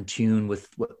we're more in tune with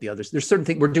what the others. There's certain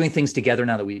things we're doing things together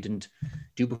now that we didn't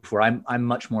do before. I'm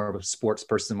much more of a sports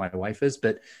person than my wife is,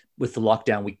 but with the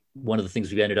lockdown, one of the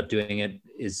things we've ended up doing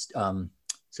is sort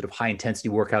of high intensity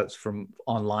workouts from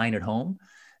online at home,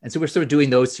 and so we're sort of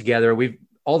doing those together. We've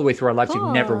all the way through our lives,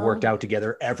 we've never worked out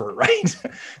together ever, right?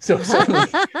 So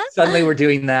suddenly we're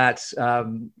doing that,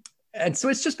 and so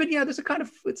it's just been there's a kind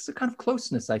of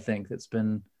closeness, I think, that's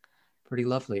been pretty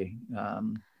lovely.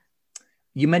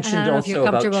 You mentioned also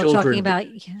about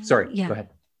children. Sorry, go ahead.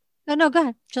 No, go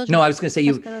ahead. Children. No, I was going to say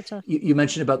you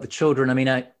mentioned about the children. I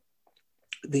mean,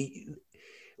 the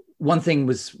one thing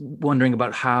was wondering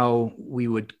about how we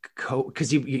would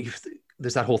because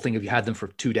there's that whole thing of you had them for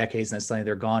 2 decades and then suddenly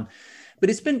they're gone. But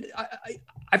it's been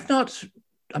I've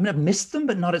missed them,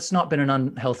 but it's not been an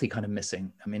unhealthy kind of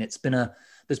missing. I mean,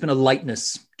 there's been a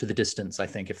lightness to the distance, I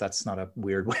think, if that's not a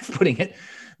weird way of putting it,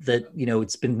 that,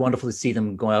 it's been wonderful to see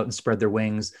them go out and spread their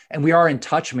wings. And we are in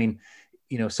touch. I mean,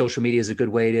 social media is a good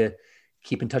way to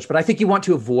keep in touch, but I think you want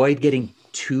to avoid getting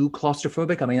too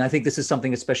claustrophobic. I mean, I think this is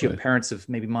something, especially of parents of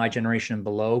maybe my generation and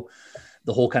below,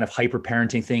 the whole kind of hyper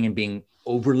parenting thing and being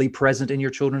overly present in your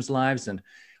children's lives and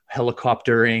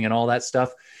helicoptering and all that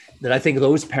stuff, that I think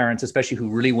those parents, especially who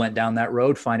really went down that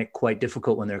road, find it quite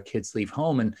difficult when their kids leave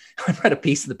home. And I read a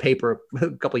piece in the paper a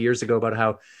couple of years ago about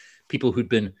how people who'd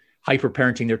been hyper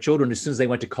parenting their children. As soon as they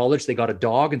went to college, they got a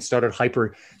dog and started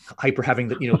hyper having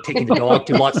taking the dog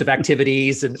to lots of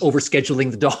activities and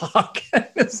overscheduling the dog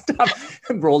and stuff,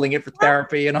 and rolling it for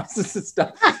therapy and all this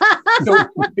stuff. So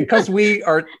because we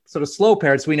are sort of slow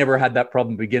parents, we never had that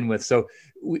problem to begin with. So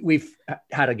we've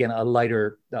had, again, a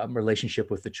lighter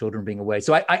relationship with the children being away.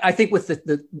 So I think with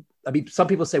some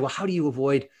people say, well, how do you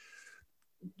avoid,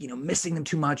 missing them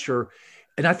too much?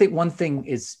 And I think one thing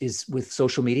is with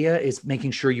social media is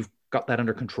making sure you've got that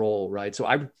under control, right? So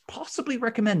I would possibly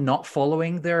recommend not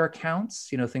following their accounts,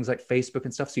 things like Facebook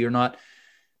and stuff. So you're not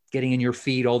getting in your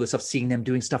feed all this stuff, seeing them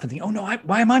doing stuff and thinking, oh no,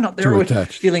 why am I not there?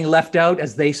 Feeling left out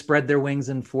as they spread their wings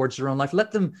and forge their own life.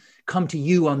 Let them come to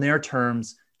you on their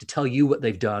terms to tell you what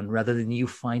they've done rather than you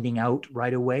finding out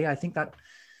right away. I think that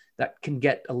can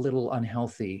get a little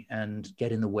unhealthy and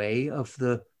get in the way of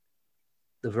the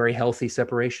very healthy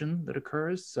separation that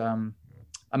occurs.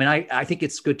 I think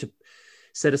it's good to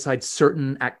set aside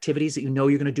certain activities that you're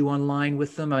going to do online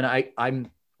with them. And I'm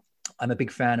a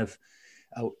big fan of,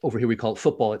 over here we call it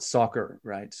football, it's soccer,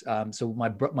 right? So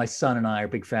my son and I are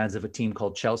big fans of a team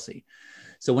called Chelsea.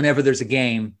 So whenever there's a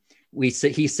game, he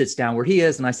sits down where he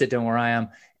is and I sit down where I am,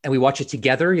 and we watch it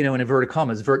together, in inverted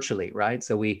commas, virtually, right?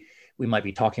 So we might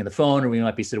be talking on the phone, or we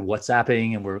might be sort of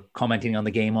WhatsApping, and we're commenting on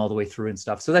the game all the way through and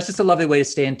stuff. So that's just a lovely way to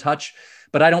stay in touch.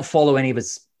 But I don't follow any of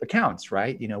his accounts,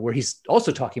 right? Where he's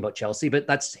also talking about Chelsea, but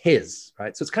that's his,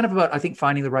 right? So it's kind of about, I think,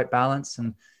 finding the right balance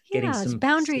and getting some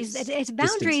boundaries. It's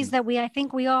boundaries that I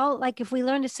think we all, like, if we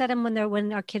learn to set them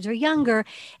when our kids are younger,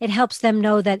 it helps them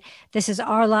know that this is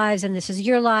our lives and this is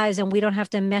your lives, and we don't have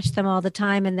to mesh them all the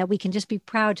time, and that we can just be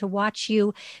proud to watch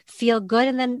you feel good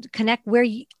and then connect where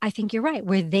I think you're right,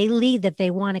 where they lead that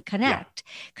they want to connect,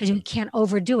 because you can't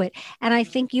overdo it. And I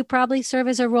think you probably serve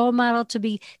as a role model to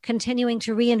be continuing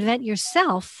to reinvent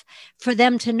yourself for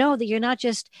them to know that you're not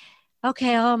just,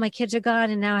 okay, oh, my kids are gone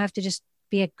and now I have to just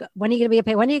when are you going to be a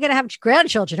parent? When are you going to have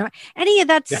grandchildren? Or any of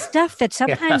that stuff that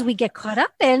sometimes we get caught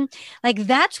up in. Like,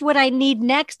 that's what I need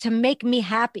next to make me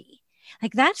happy.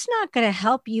 Like, that's not going to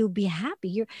help you be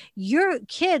happy. Your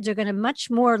kids are going to much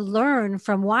more learn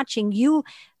from watching you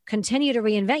continue to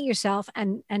reinvent yourself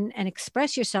and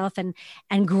express yourself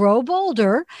and grow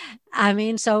bolder.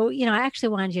 So, I actually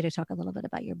wanted you to talk a little bit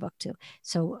about your book too.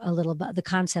 So a little about the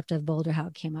concept of bolder, how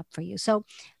it came up for you. So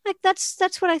like, that's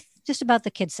what just about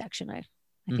the kids section.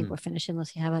 I think we're finished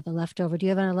unless you have other leftover. Do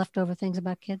you have any leftover things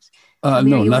about kids?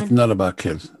 No, not about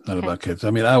kids. Not about kids.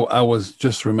 I was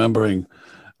just remembering,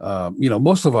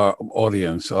 most of our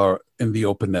audience are in the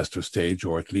open nester stage,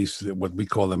 or at least what we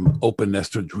call them open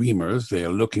nester dreamers. They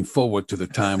are looking forward to the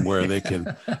time where they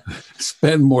can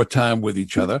spend more time with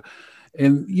each other.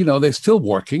 And, they're still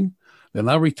working. They're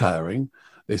not retiring.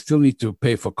 They still need to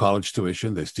pay for college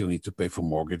tuition. They still need to pay for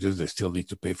mortgages. They still need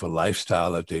to pay for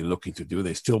lifestyle that they're looking to do.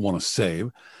 They still want to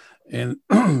save. And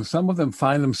some of them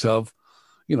find themselves,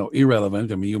 irrelevant.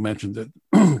 You mentioned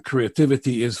that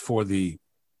creativity is for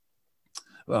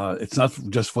it's not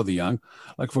just for the young.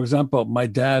 Like, for example, my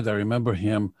dad, I remember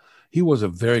him, he was a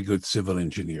very good civil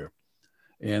engineer.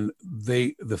 And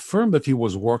the firm that he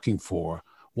was working for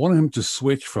wanted him to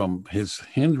switch from his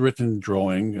handwritten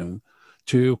drawing and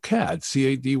to CAD,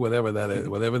 CAD, whatever that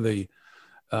is,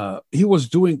 he was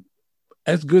doing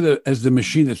as good as the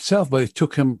machine itself, but it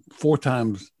took him 4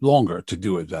 times longer to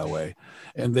do it that way.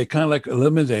 And they kind of like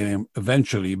eliminated him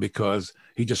eventually because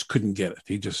he just couldn't get it.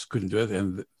 He just couldn't do it.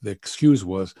 And the excuse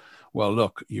was, well,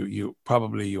 look, you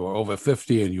are over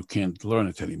 50 and you can't learn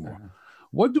it anymore. Mm-hmm.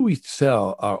 What do we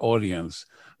tell our audience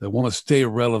that want to stay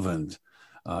relevant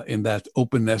in that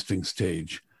open nesting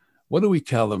stage? What do we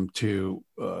tell them to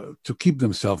keep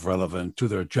themselves relevant to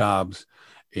their jobs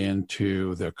and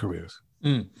to their careers?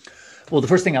 Well, the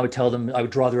first thing I would tell them, I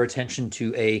would draw their attention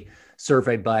to a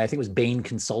survey by, I think it was Bain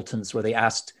Consultants, where they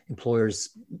asked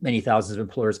employers, many thousands of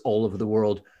employers all over the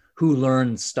world, who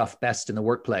learns stuff best in the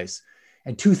workplace.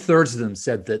 And 2/3 of them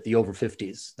said that the over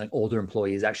 50s, like older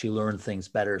employees, actually learn things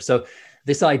better. So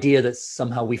this idea that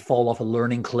somehow we fall off a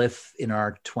learning cliff in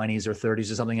our 20s or 30s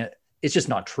or something, it's just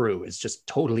not true. It's just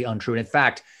totally untrue. And in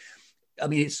fact,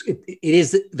 it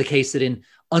is the case that in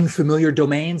unfamiliar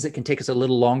domains, it can take us a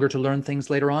little longer to learn things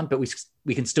later on, but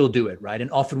we can still do it, right?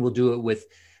 And often we'll do it with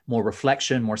more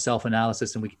reflection, more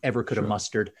self-analysis than we ever could have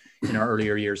mustered in our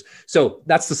earlier years. So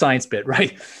that's the science bit,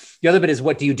 right? The other bit is,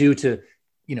 what do you do to,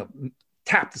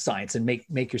 tap the science and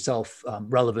make yourself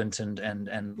relevant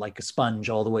and like a sponge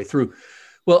all the way through?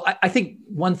 Well, I think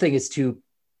one thing is to,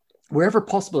 wherever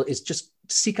possible, is just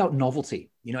seek out novelty,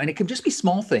 and it can just be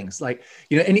small things like,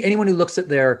 anyone who looks at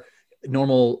their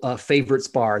normal favorites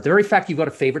bar. The very fact you've got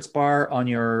a favorites bar on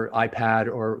your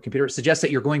iPad or computer suggests that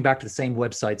you're going back to the same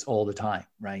websites all the time,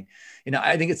 right?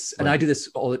 I think it's, and I do this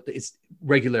it's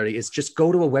regularly, is just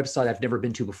go to a website I've never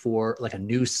been to before, like a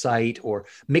news site, or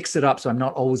mix it up so I'm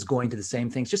not always going to the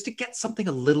same things, just to get something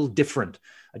a little different,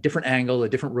 a different angle, a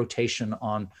different rotation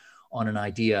on an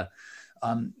idea.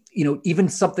 Even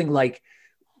something like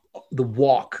the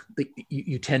walk that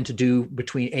you tend to do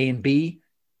between A and B,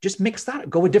 just mix that,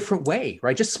 go a different way,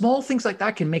 right? Just small things like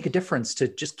that can make a difference to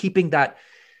just keeping that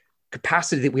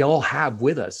capacity that we all have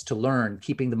with us to learn,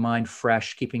 keeping the mind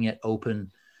fresh, keeping it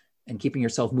open, and keeping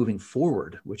yourself moving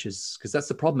forward, which is, because that's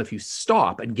the problem. If you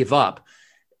stop and give up,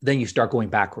 then you start going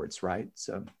backwards, right?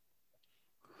 So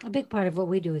a big part of what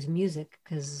we do is music,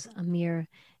 because Amir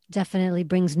definitely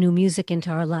brings new music into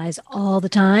our lives all the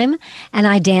time, and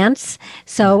I dance.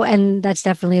 So, and that's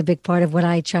definitely a big part of what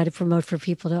I try to promote for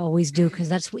people to always do, because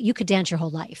that's what you could dance your whole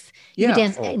life. You could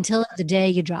dance until the day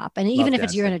you drop, and even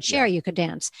if you're in a chair, you could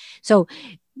dance. So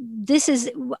this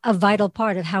is a vital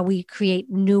part of how we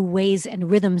create new ways and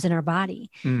rhythms in our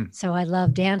body. So I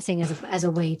love dancing as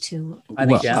a way to. I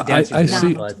think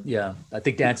dancing. I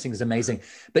think dancing is amazing.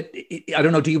 But I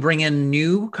don't know. Do you bring in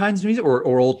new kinds of music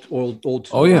or old?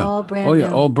 Oh yeah,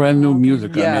 all brand new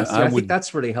music. Yeah, I think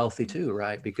that's really healthy too,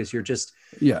 right? Because you're just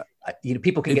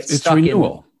people can get stuck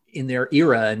in their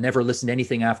era and never listen to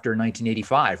anything after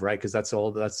 1985, right? Because that's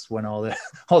when all their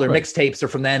mixtapes are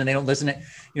from then, and they don't listen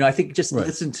to, I think just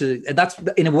listen to, and that's,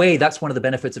 in a way, that's one of the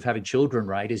benefits of having children,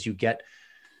 right? Is you get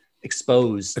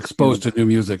exposed to new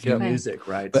music. Music,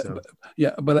 right?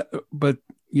 But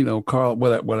Carl,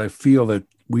 what I feel that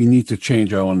we need to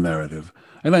change our own narrative,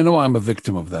 and I know I'm a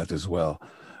victim of that as well.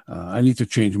 I need to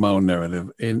change my own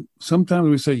narrative. And sometimes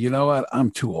we say, you know what,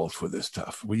 I'm too old for this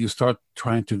stuff. When you start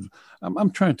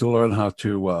I'm trying to learn how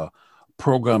to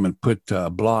program and put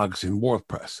blogs in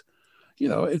WordPress.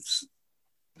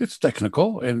 It's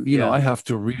technical, and, I have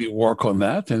to really work on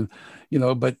that. And,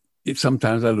 but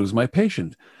sometimes I lose my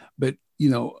patience. But,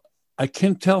 I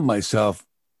can't tell myself,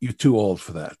 you're too old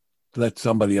for that. Let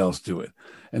somebody else do it.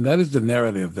 And that is the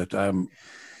narrative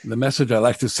the message I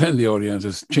like to send the audience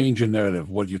is change your narrative,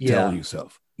 what you tell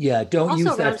yourself. Yeah, don't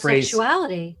use that phrase.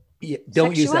 Sexuality. Yeah,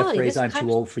 don't use that phrase, I'm too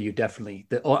old for you, definitely.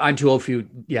 I'm too old for you,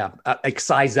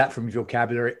 excise that from your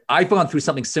vocabulary. I've gone through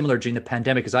something similar during the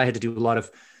pandemic, because I had to do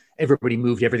everybody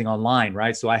moved everything online,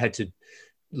 right? So I had to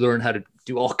learn how to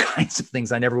do all kinds of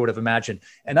things I never would have imagined.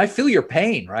 And I feel your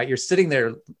pain, right? You're sitting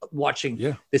there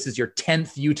watching, this is your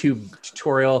 10th YouTube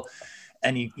tutorial,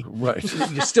 and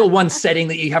you're still one setting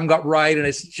that you haven't got right, and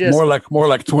it's just more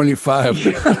like 25.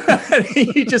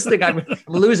 You just think I'm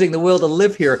losing the will to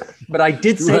live here. But I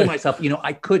did say to myself,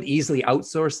 I could easily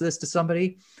outsource this to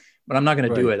somebody, but I'm not going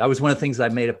to do it. That was one of the things I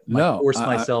forced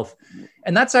myself,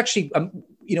 and that's actually,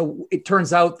 it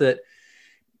turns out that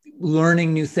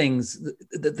learning new things,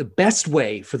 the best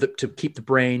way to keep the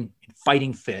brain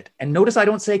fighting fit. And notice I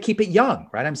don't say keep it young,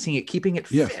 right? I'm seeing it keeping it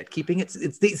fit, keeping it's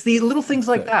the little things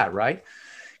like that, right?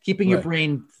 Keeping your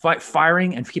brain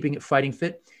firing and keeping it fighting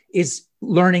fit is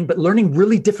learning, but learning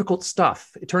really difficult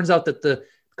stuff. It turns out that the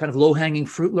kind of low-hanging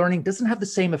fruit learning doesn't have the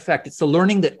same effect. It's the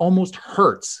learning that almost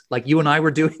hurts, like you and I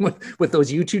were doing with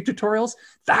those YouTube tutorials.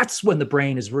 That's when the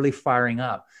brain is really firing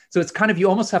up. So it's kind of, you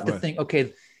almost have to think,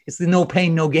 okay, it's the no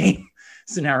pain, no gain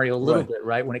scenario a little bit,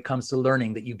 right? When it comes to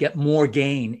learning, that you get more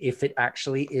gain if it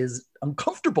actually is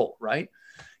uncomfortable, right?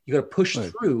 You got to push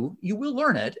through, you will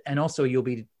learn it. And also you'll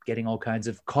be getting all kinds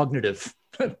of cognitive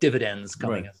dividends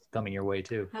coming your way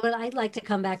too. Well, I'd like to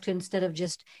come back to instead of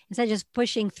just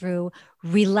pushing through,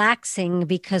 relaxing,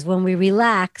 because when we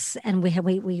relax and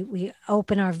we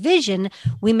open our vision,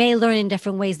 we may learn in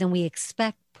different ways than we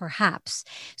expect, perhaps.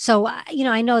 So,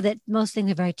 I know that most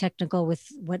things are very technical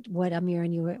with what Amir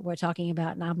and you were talking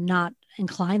about, and I'm not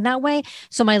inclined that way.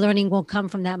 So my learning won't come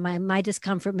from that. My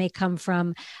discomfort may come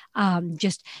from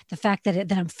just the fact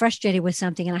that I'm frustrated with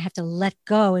something and I have to let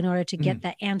go in order to get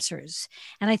the answers.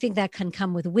 And I think that can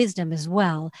come with wisdom as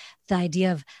well, the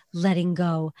idea of letting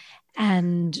go.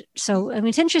 And so,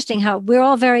 it's interesting how we're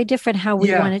all very different, how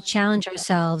we want to challenge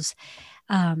ourselves.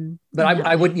 But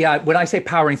I would, when I say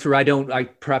powering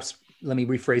through, perhaps let me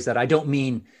rephrase that. I don't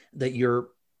mean that you're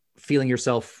feeling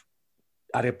yourself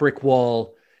at a brick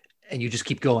wall and you just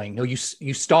keep going. No, you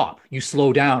stop, you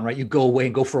slow down, right? You go away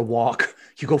and go for a walk,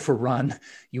 you go for a run,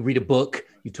 you read a book,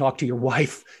 you talk to your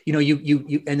wife, and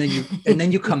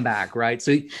then you come back, right?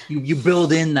 So you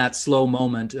build in that slow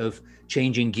moment of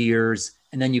changing gears,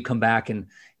 and then you come back and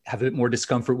have a bit more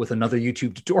discomfort with another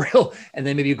YouTube tutorial, and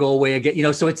then maybe you go away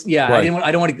again. So it's Right.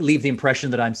 I don't want to leave the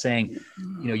impression that I'm saying,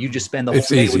 you just spend the whole It's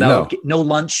day easy, without no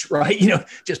lunch, right?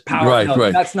 Just power. Right, No,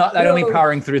 right. that's not. I don't mean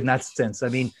powering through in that sense. I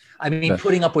mean Yeah.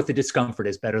 putting up with the discomfort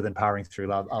is better than powering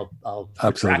through. I'll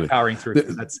Absolutely powering through,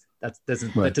 because that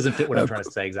doesn't fit what I'm trying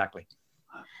to say exactly.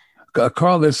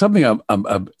 Carl, there's something.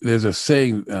 There's a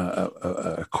saying,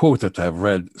 a quote that I've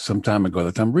read some time ago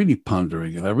that I'm really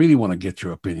pondering, and I really want to get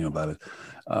your opinion about it.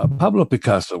 Pablo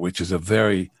Picasso, which is a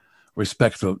very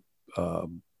respected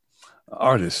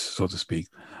artist, so to speak,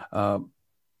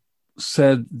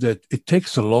 said that it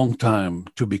takes a long time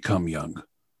to become young.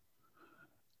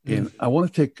 And I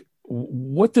want to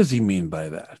what does he mean by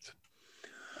that?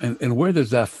 And where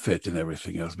does that fit in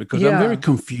everything else? Because I'm very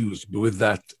confused with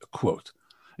that quote.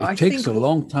 It takes a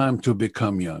long time to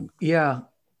become young. Yeah.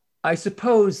 I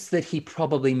suppose that he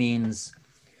probably means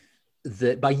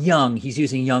that by young, he's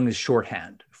using young as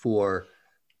shorthand for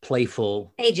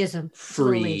playful, ageism,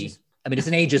 free. I mean, it's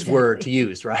an ageist word to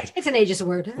use, right? It's an ageist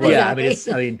word. Yeah.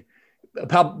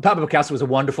 Pablo Picasso was a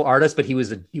wonderful artist, but he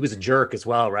was a jerk as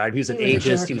well, right? He was an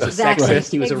ageist. He was a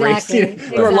sexist. He was a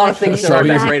racist. There were a lot of things that are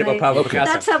great about Pablo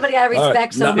Picasso. That's somebody I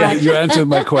respect so much. You answered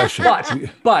my question.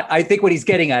 But I think what he's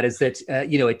getting at is that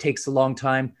it takes a long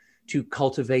time to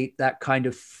cultivate that kind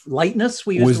of lightness.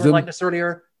 We used the word lightness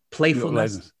earlier,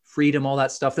 playfulness, freedom, all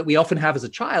that stuff that we often have as a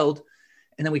child,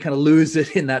 and then we kind of lose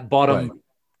it in that bottom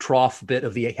trough bit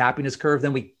of the happiness curve.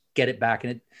 Then we get it back,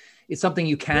 and it's something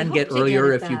you can get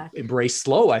earlier if you embrace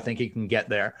slow. I think you can get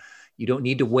there. You don't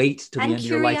need to wait till the end of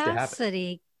your life to have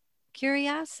it.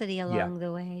 Curiosity along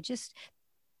the way. Just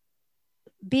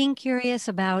being curious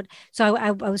about. So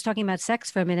I was talking about sex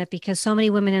for a minute, because so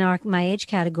many women in my age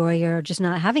category are just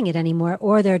not having it anymore,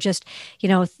 or they're just,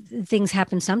 things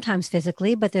happen sometimes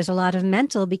physically, but there's a lot of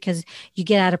mental, because you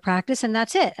get out of practice and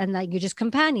that's it. And you're just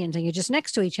companions and you're just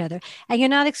next to each other and you're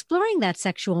not exploring that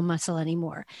sexual muscle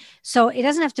anymore. So it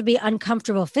doesn't have to be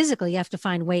uncomfortable physically. You have to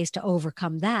find ways to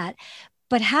overcome that.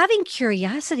 But having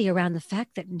curiosity around the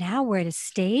fact that now we're at a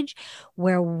stage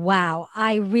where, wow,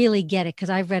 I really get it, because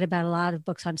I've read about a lot of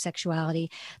books on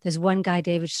sexuality. There's one guy,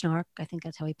 David Snark, I think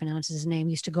that's how he pronounces his name,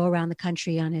 used to go around the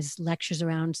country on his lectures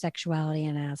around sexuality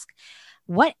and ask,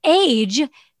 what age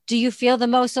do you feel the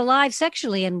most alive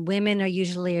sexually? And women are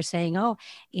usually saying, they're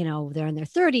in their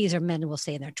 30s, or men will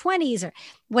say in their 20s or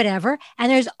whatever.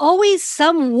 And there's always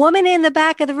some woman in the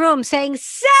back of the room saying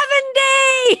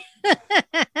 70.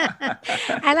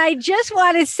 And I just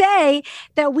want to say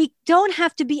that we don't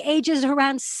have to be ageist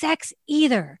around sex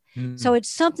either. So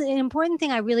it's an important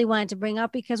thing I really wanted to bring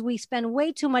up, because we spend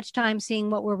way too much time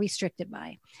seeing what we're restricted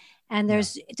by. And the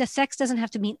sex doesn't have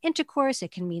to mean intercourse.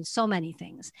 It can mean so many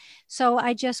things. So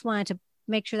I just wanted to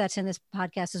make sure that's in this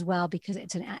podcast as well, because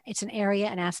it's an area,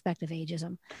 an aspect of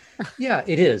ageism. Yeah,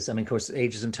 it is. I mean, of course,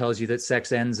 ageism tells you that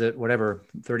sex ends at whatever,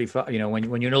 35,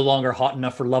 when you're no longer hot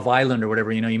enough for Love Island or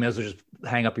whatever, you may as well just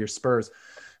hang up your spurs,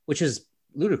 which is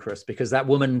ludicrous, because that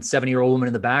 70-year-old woman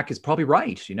in the back is probably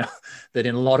right. That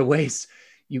in a lot of ways,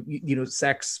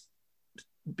 sex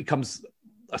becomes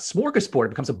a smorgasbord, it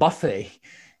becomes a buffet.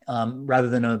 Rather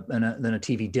than a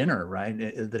TV dinner, right?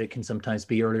 That it can sometimes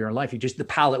be earlier in life. The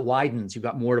palette widens. You've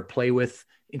got more to play with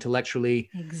intellectually,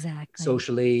 exactly,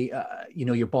 socially.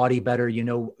 Your body better.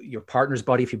 Your partner's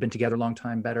body if you've been together a long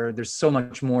time better. There's so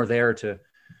much more there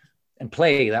and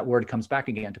play. That word comes back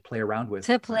again, to play around with.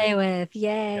 To play with,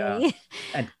 yay! Yeah.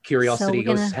 And curiosity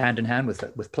goes hand in hand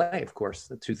with play. Of course,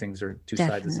 the two things are two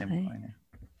sides of the same coin. Yeah.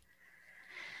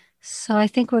 So I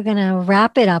think we're going to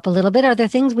wrap it up a little bit. Are there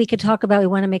things we could talk about? We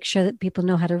want to make sure that people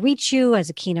know how to reach you as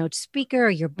a keynote speaker, or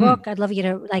your book. I'd love you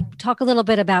to talk a little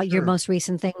bit about your most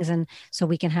recent things, and so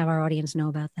we can have our audience know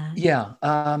about that. Yeah.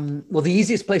 Well, the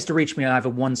easiest place to reach me, I have a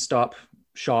one-stop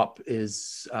shop,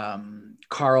 is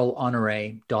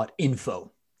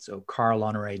carlhonoré.info. So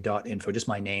carlhonoré.info, just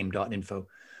my name.info.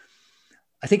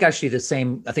 I think actually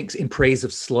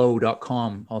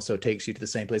inpraiseofslow.com also takes you to the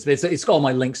same place. But it's all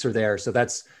my links are there. So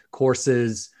that's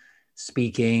courses,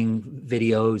 speaking,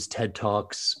 videos, TED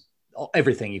Talks,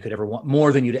 everything you could ever want,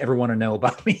 more than you'd ever want to know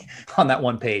about me on that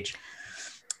one page.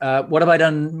 What have I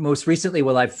done most recently?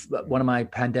 Well, one of my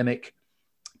pandemic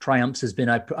triumphs has been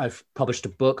I've published a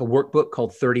workbook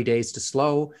called 30 Days to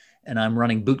Slow, and I'm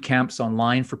running boot camps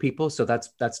online for people. So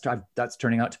that's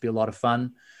turning out to be a lot of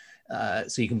fun.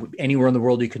 So you can, anywhere in the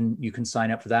world, you can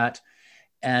sign up for that.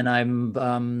 And I'm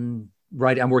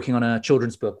working on a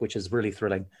children's book, which is really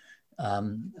thrilling,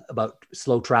 about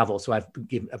slow travel. So I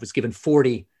was given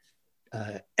 40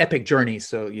 epic journeys.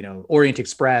 So, Orient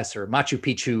Express or Machu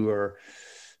Picchu or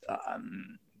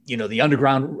the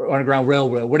Underground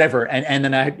Railroad, whatever. And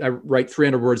then I write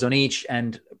 300 words on each,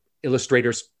 and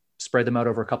illustrators spread them out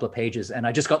over a couple of pages. And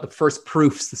I just got the first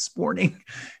proofs this morning,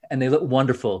 and they look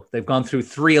wonderful. They've gone through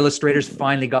 3 illustrators,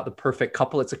 finally got the perfect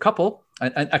couple. It's a couple,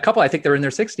 I think they're in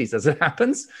their 60s as it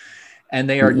happens. And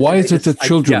they are. Why is it a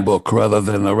children's book rather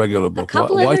than a regular book?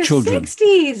 Why children?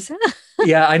 60s.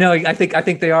 Yeah, I know. I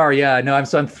think they are. Yeah, no,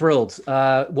 I'm thrilled.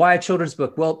 Why a children's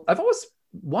book? Well, I've always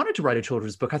wanted to write a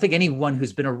children's book. I think anyone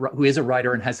who is a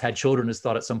writer and has had children has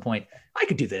thought at some point, I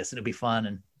could do this and it'd be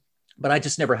fun. But I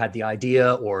just never had the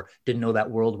idea or didn't know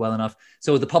that world well enough.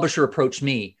 So the publisher approached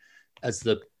me as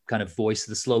the kind of voice of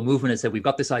the slow movement and said, we've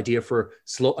got this idea for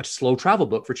a slow travel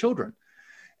book for children,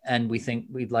 and we think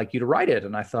we'd like you to write it.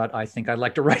 And I thought, I think I'd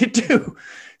like to write it too.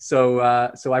 So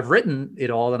I've written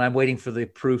it all, and I'm waiting for the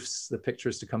proofs, the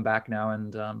pictures to come back now.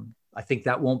 And I think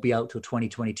that won't be out till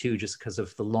 2022 just because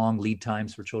of the long lead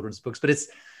times for children's books. But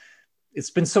it's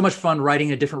been so much fun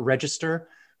writing a different register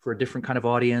for a different kind of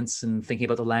audience and thinking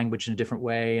about the language in a different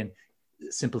way and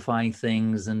simplifying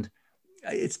things. And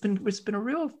it's been a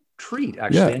real treat,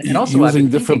 actually. Yeah, and also using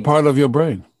different part of your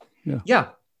brain. Yeah.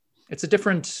 It's a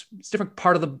different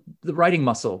part of the writing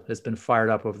muscle has been fired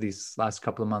up over these last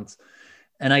couple of months.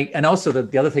 And also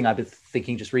the other thing I've been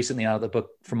thinking just recently out of the book,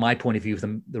 from my point of view,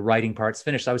 the writing part's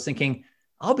finished, I was thinking,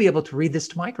 I'll be able to read this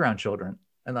to my grandchildren.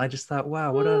 And I just thought,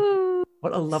 wow, what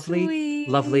a lovely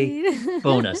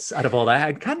bonus out of all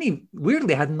that.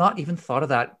 Weirdly, I had not even thought of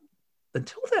that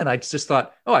until then. I just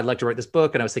thought, I'd like to write this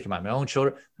book. And I was thinking about my own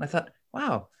children. And I thought,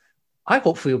 wow, I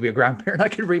hopefully will be a grandparent. I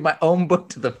can read my own book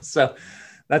to them. So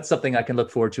that's something I can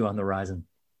look forward to on the horizon.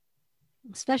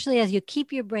 Especially as you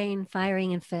keep your brain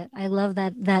firing and fit. I love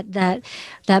that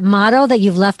motto that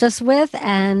you've left us with.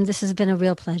 And this has been a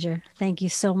real pleasure. Thank you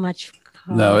so much.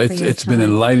 Carl, no, it's been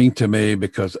enlightening to me,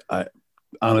 because I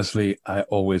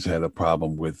always had a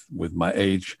problem with my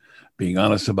age, being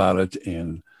honest about it.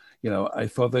 And, I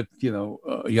thought that,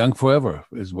 young forever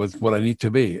is what I need to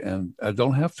be. And I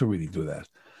don't have to really do that.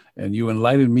 And you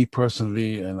enlightened me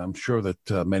personally. And I'm sure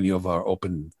that many of our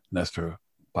Open Nester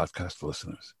podcast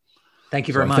listeners. Thank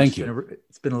you very much. Thank you.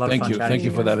 It's been a lot of fun. Thank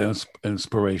you for that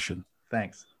inspiration.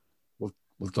 Thanks. We'll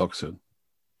talk soon.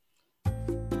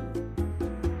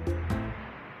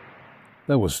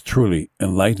 That was truly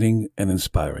enlightening and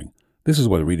inspiring. This is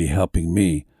what really helping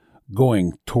me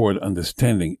going toward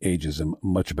understanding ageism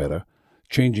much better,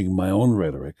 changing my own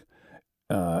rhetoric,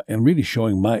 and really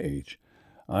showing my age.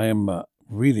 I am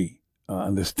really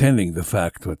understanding the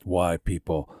fact that why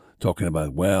people talking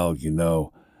about,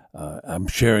 I'm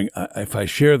sharing, if I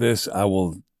share this, I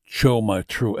will show my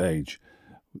true age.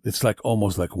 It's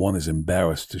almost like one is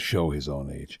embarrassed to show his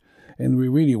own age. And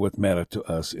really what matters to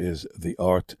us is the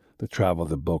art, the travel,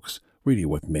 the books, really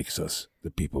what makes us the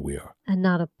people we are. And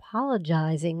not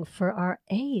apologizing for our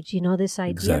age. This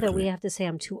idea that we have to say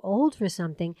I'm too old for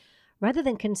something, rather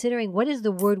than considering what is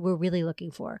the word we're really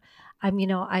looking for. I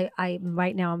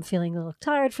right now I'm feeling a little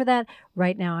tired for that.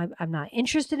 Right now I'm not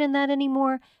interested in that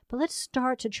anymore. But let's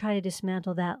start to try to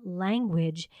dismantle that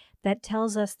language that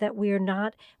tells us that we are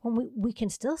not, when we can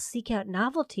still seek out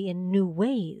novelty in new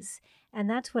ways. And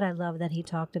that's what I love that he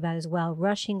talked about as well.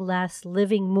 Rushing less,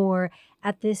 living more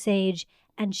at this age,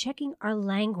 and checking our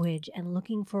language and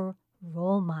looking for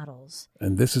role models.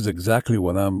 And this is exactly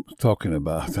what I'm talking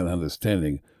about and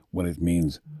understanding when it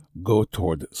means go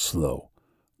toward slow.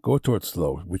 Go toward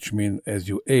slow, which means as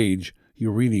you age,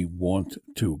 you really want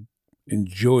to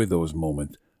enjoy those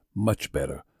moments much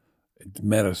better. It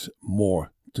matters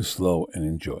more to slow and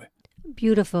enjoy.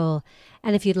 Beautiful.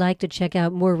 And if you'd like to check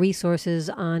out more resources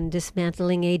on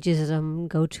dismantling ageism,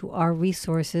 go to our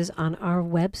resources on our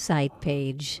website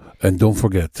page. And don't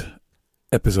forget,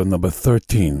 episode number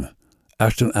 13,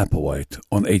 Ashton Applewhite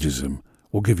on ageism,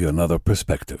 will give you another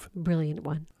perspective. Brilliant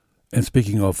one. And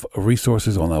speaking of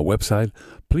resources on our website,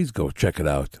 please go check it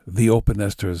out,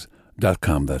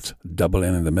 theopennesters.com. That's double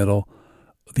N in the middle,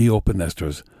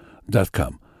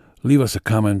 theopennesters.com. Leave us a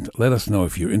comment. Let us know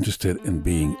if you're interested in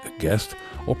being a guest,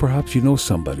 or perhaps you know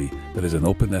somebody that is an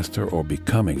open nester or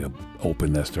becoming an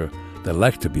open nester that'd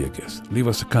like to be a guest. Leave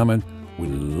us a comment. We'd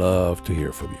love to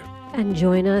hear from you. And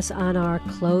join us on our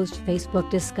closed Facebook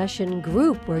discussion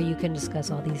group where you can discuss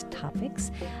all these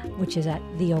topics, which is at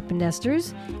The Open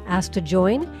Nesters. Ask to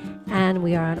join, and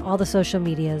we are on all the social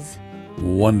medias.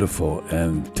 Wonderful.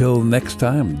 Until next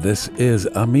time, this is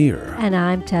Amir. And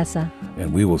I'm Tessa.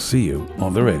 And we will see you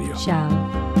on the radio.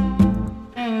 Ciao.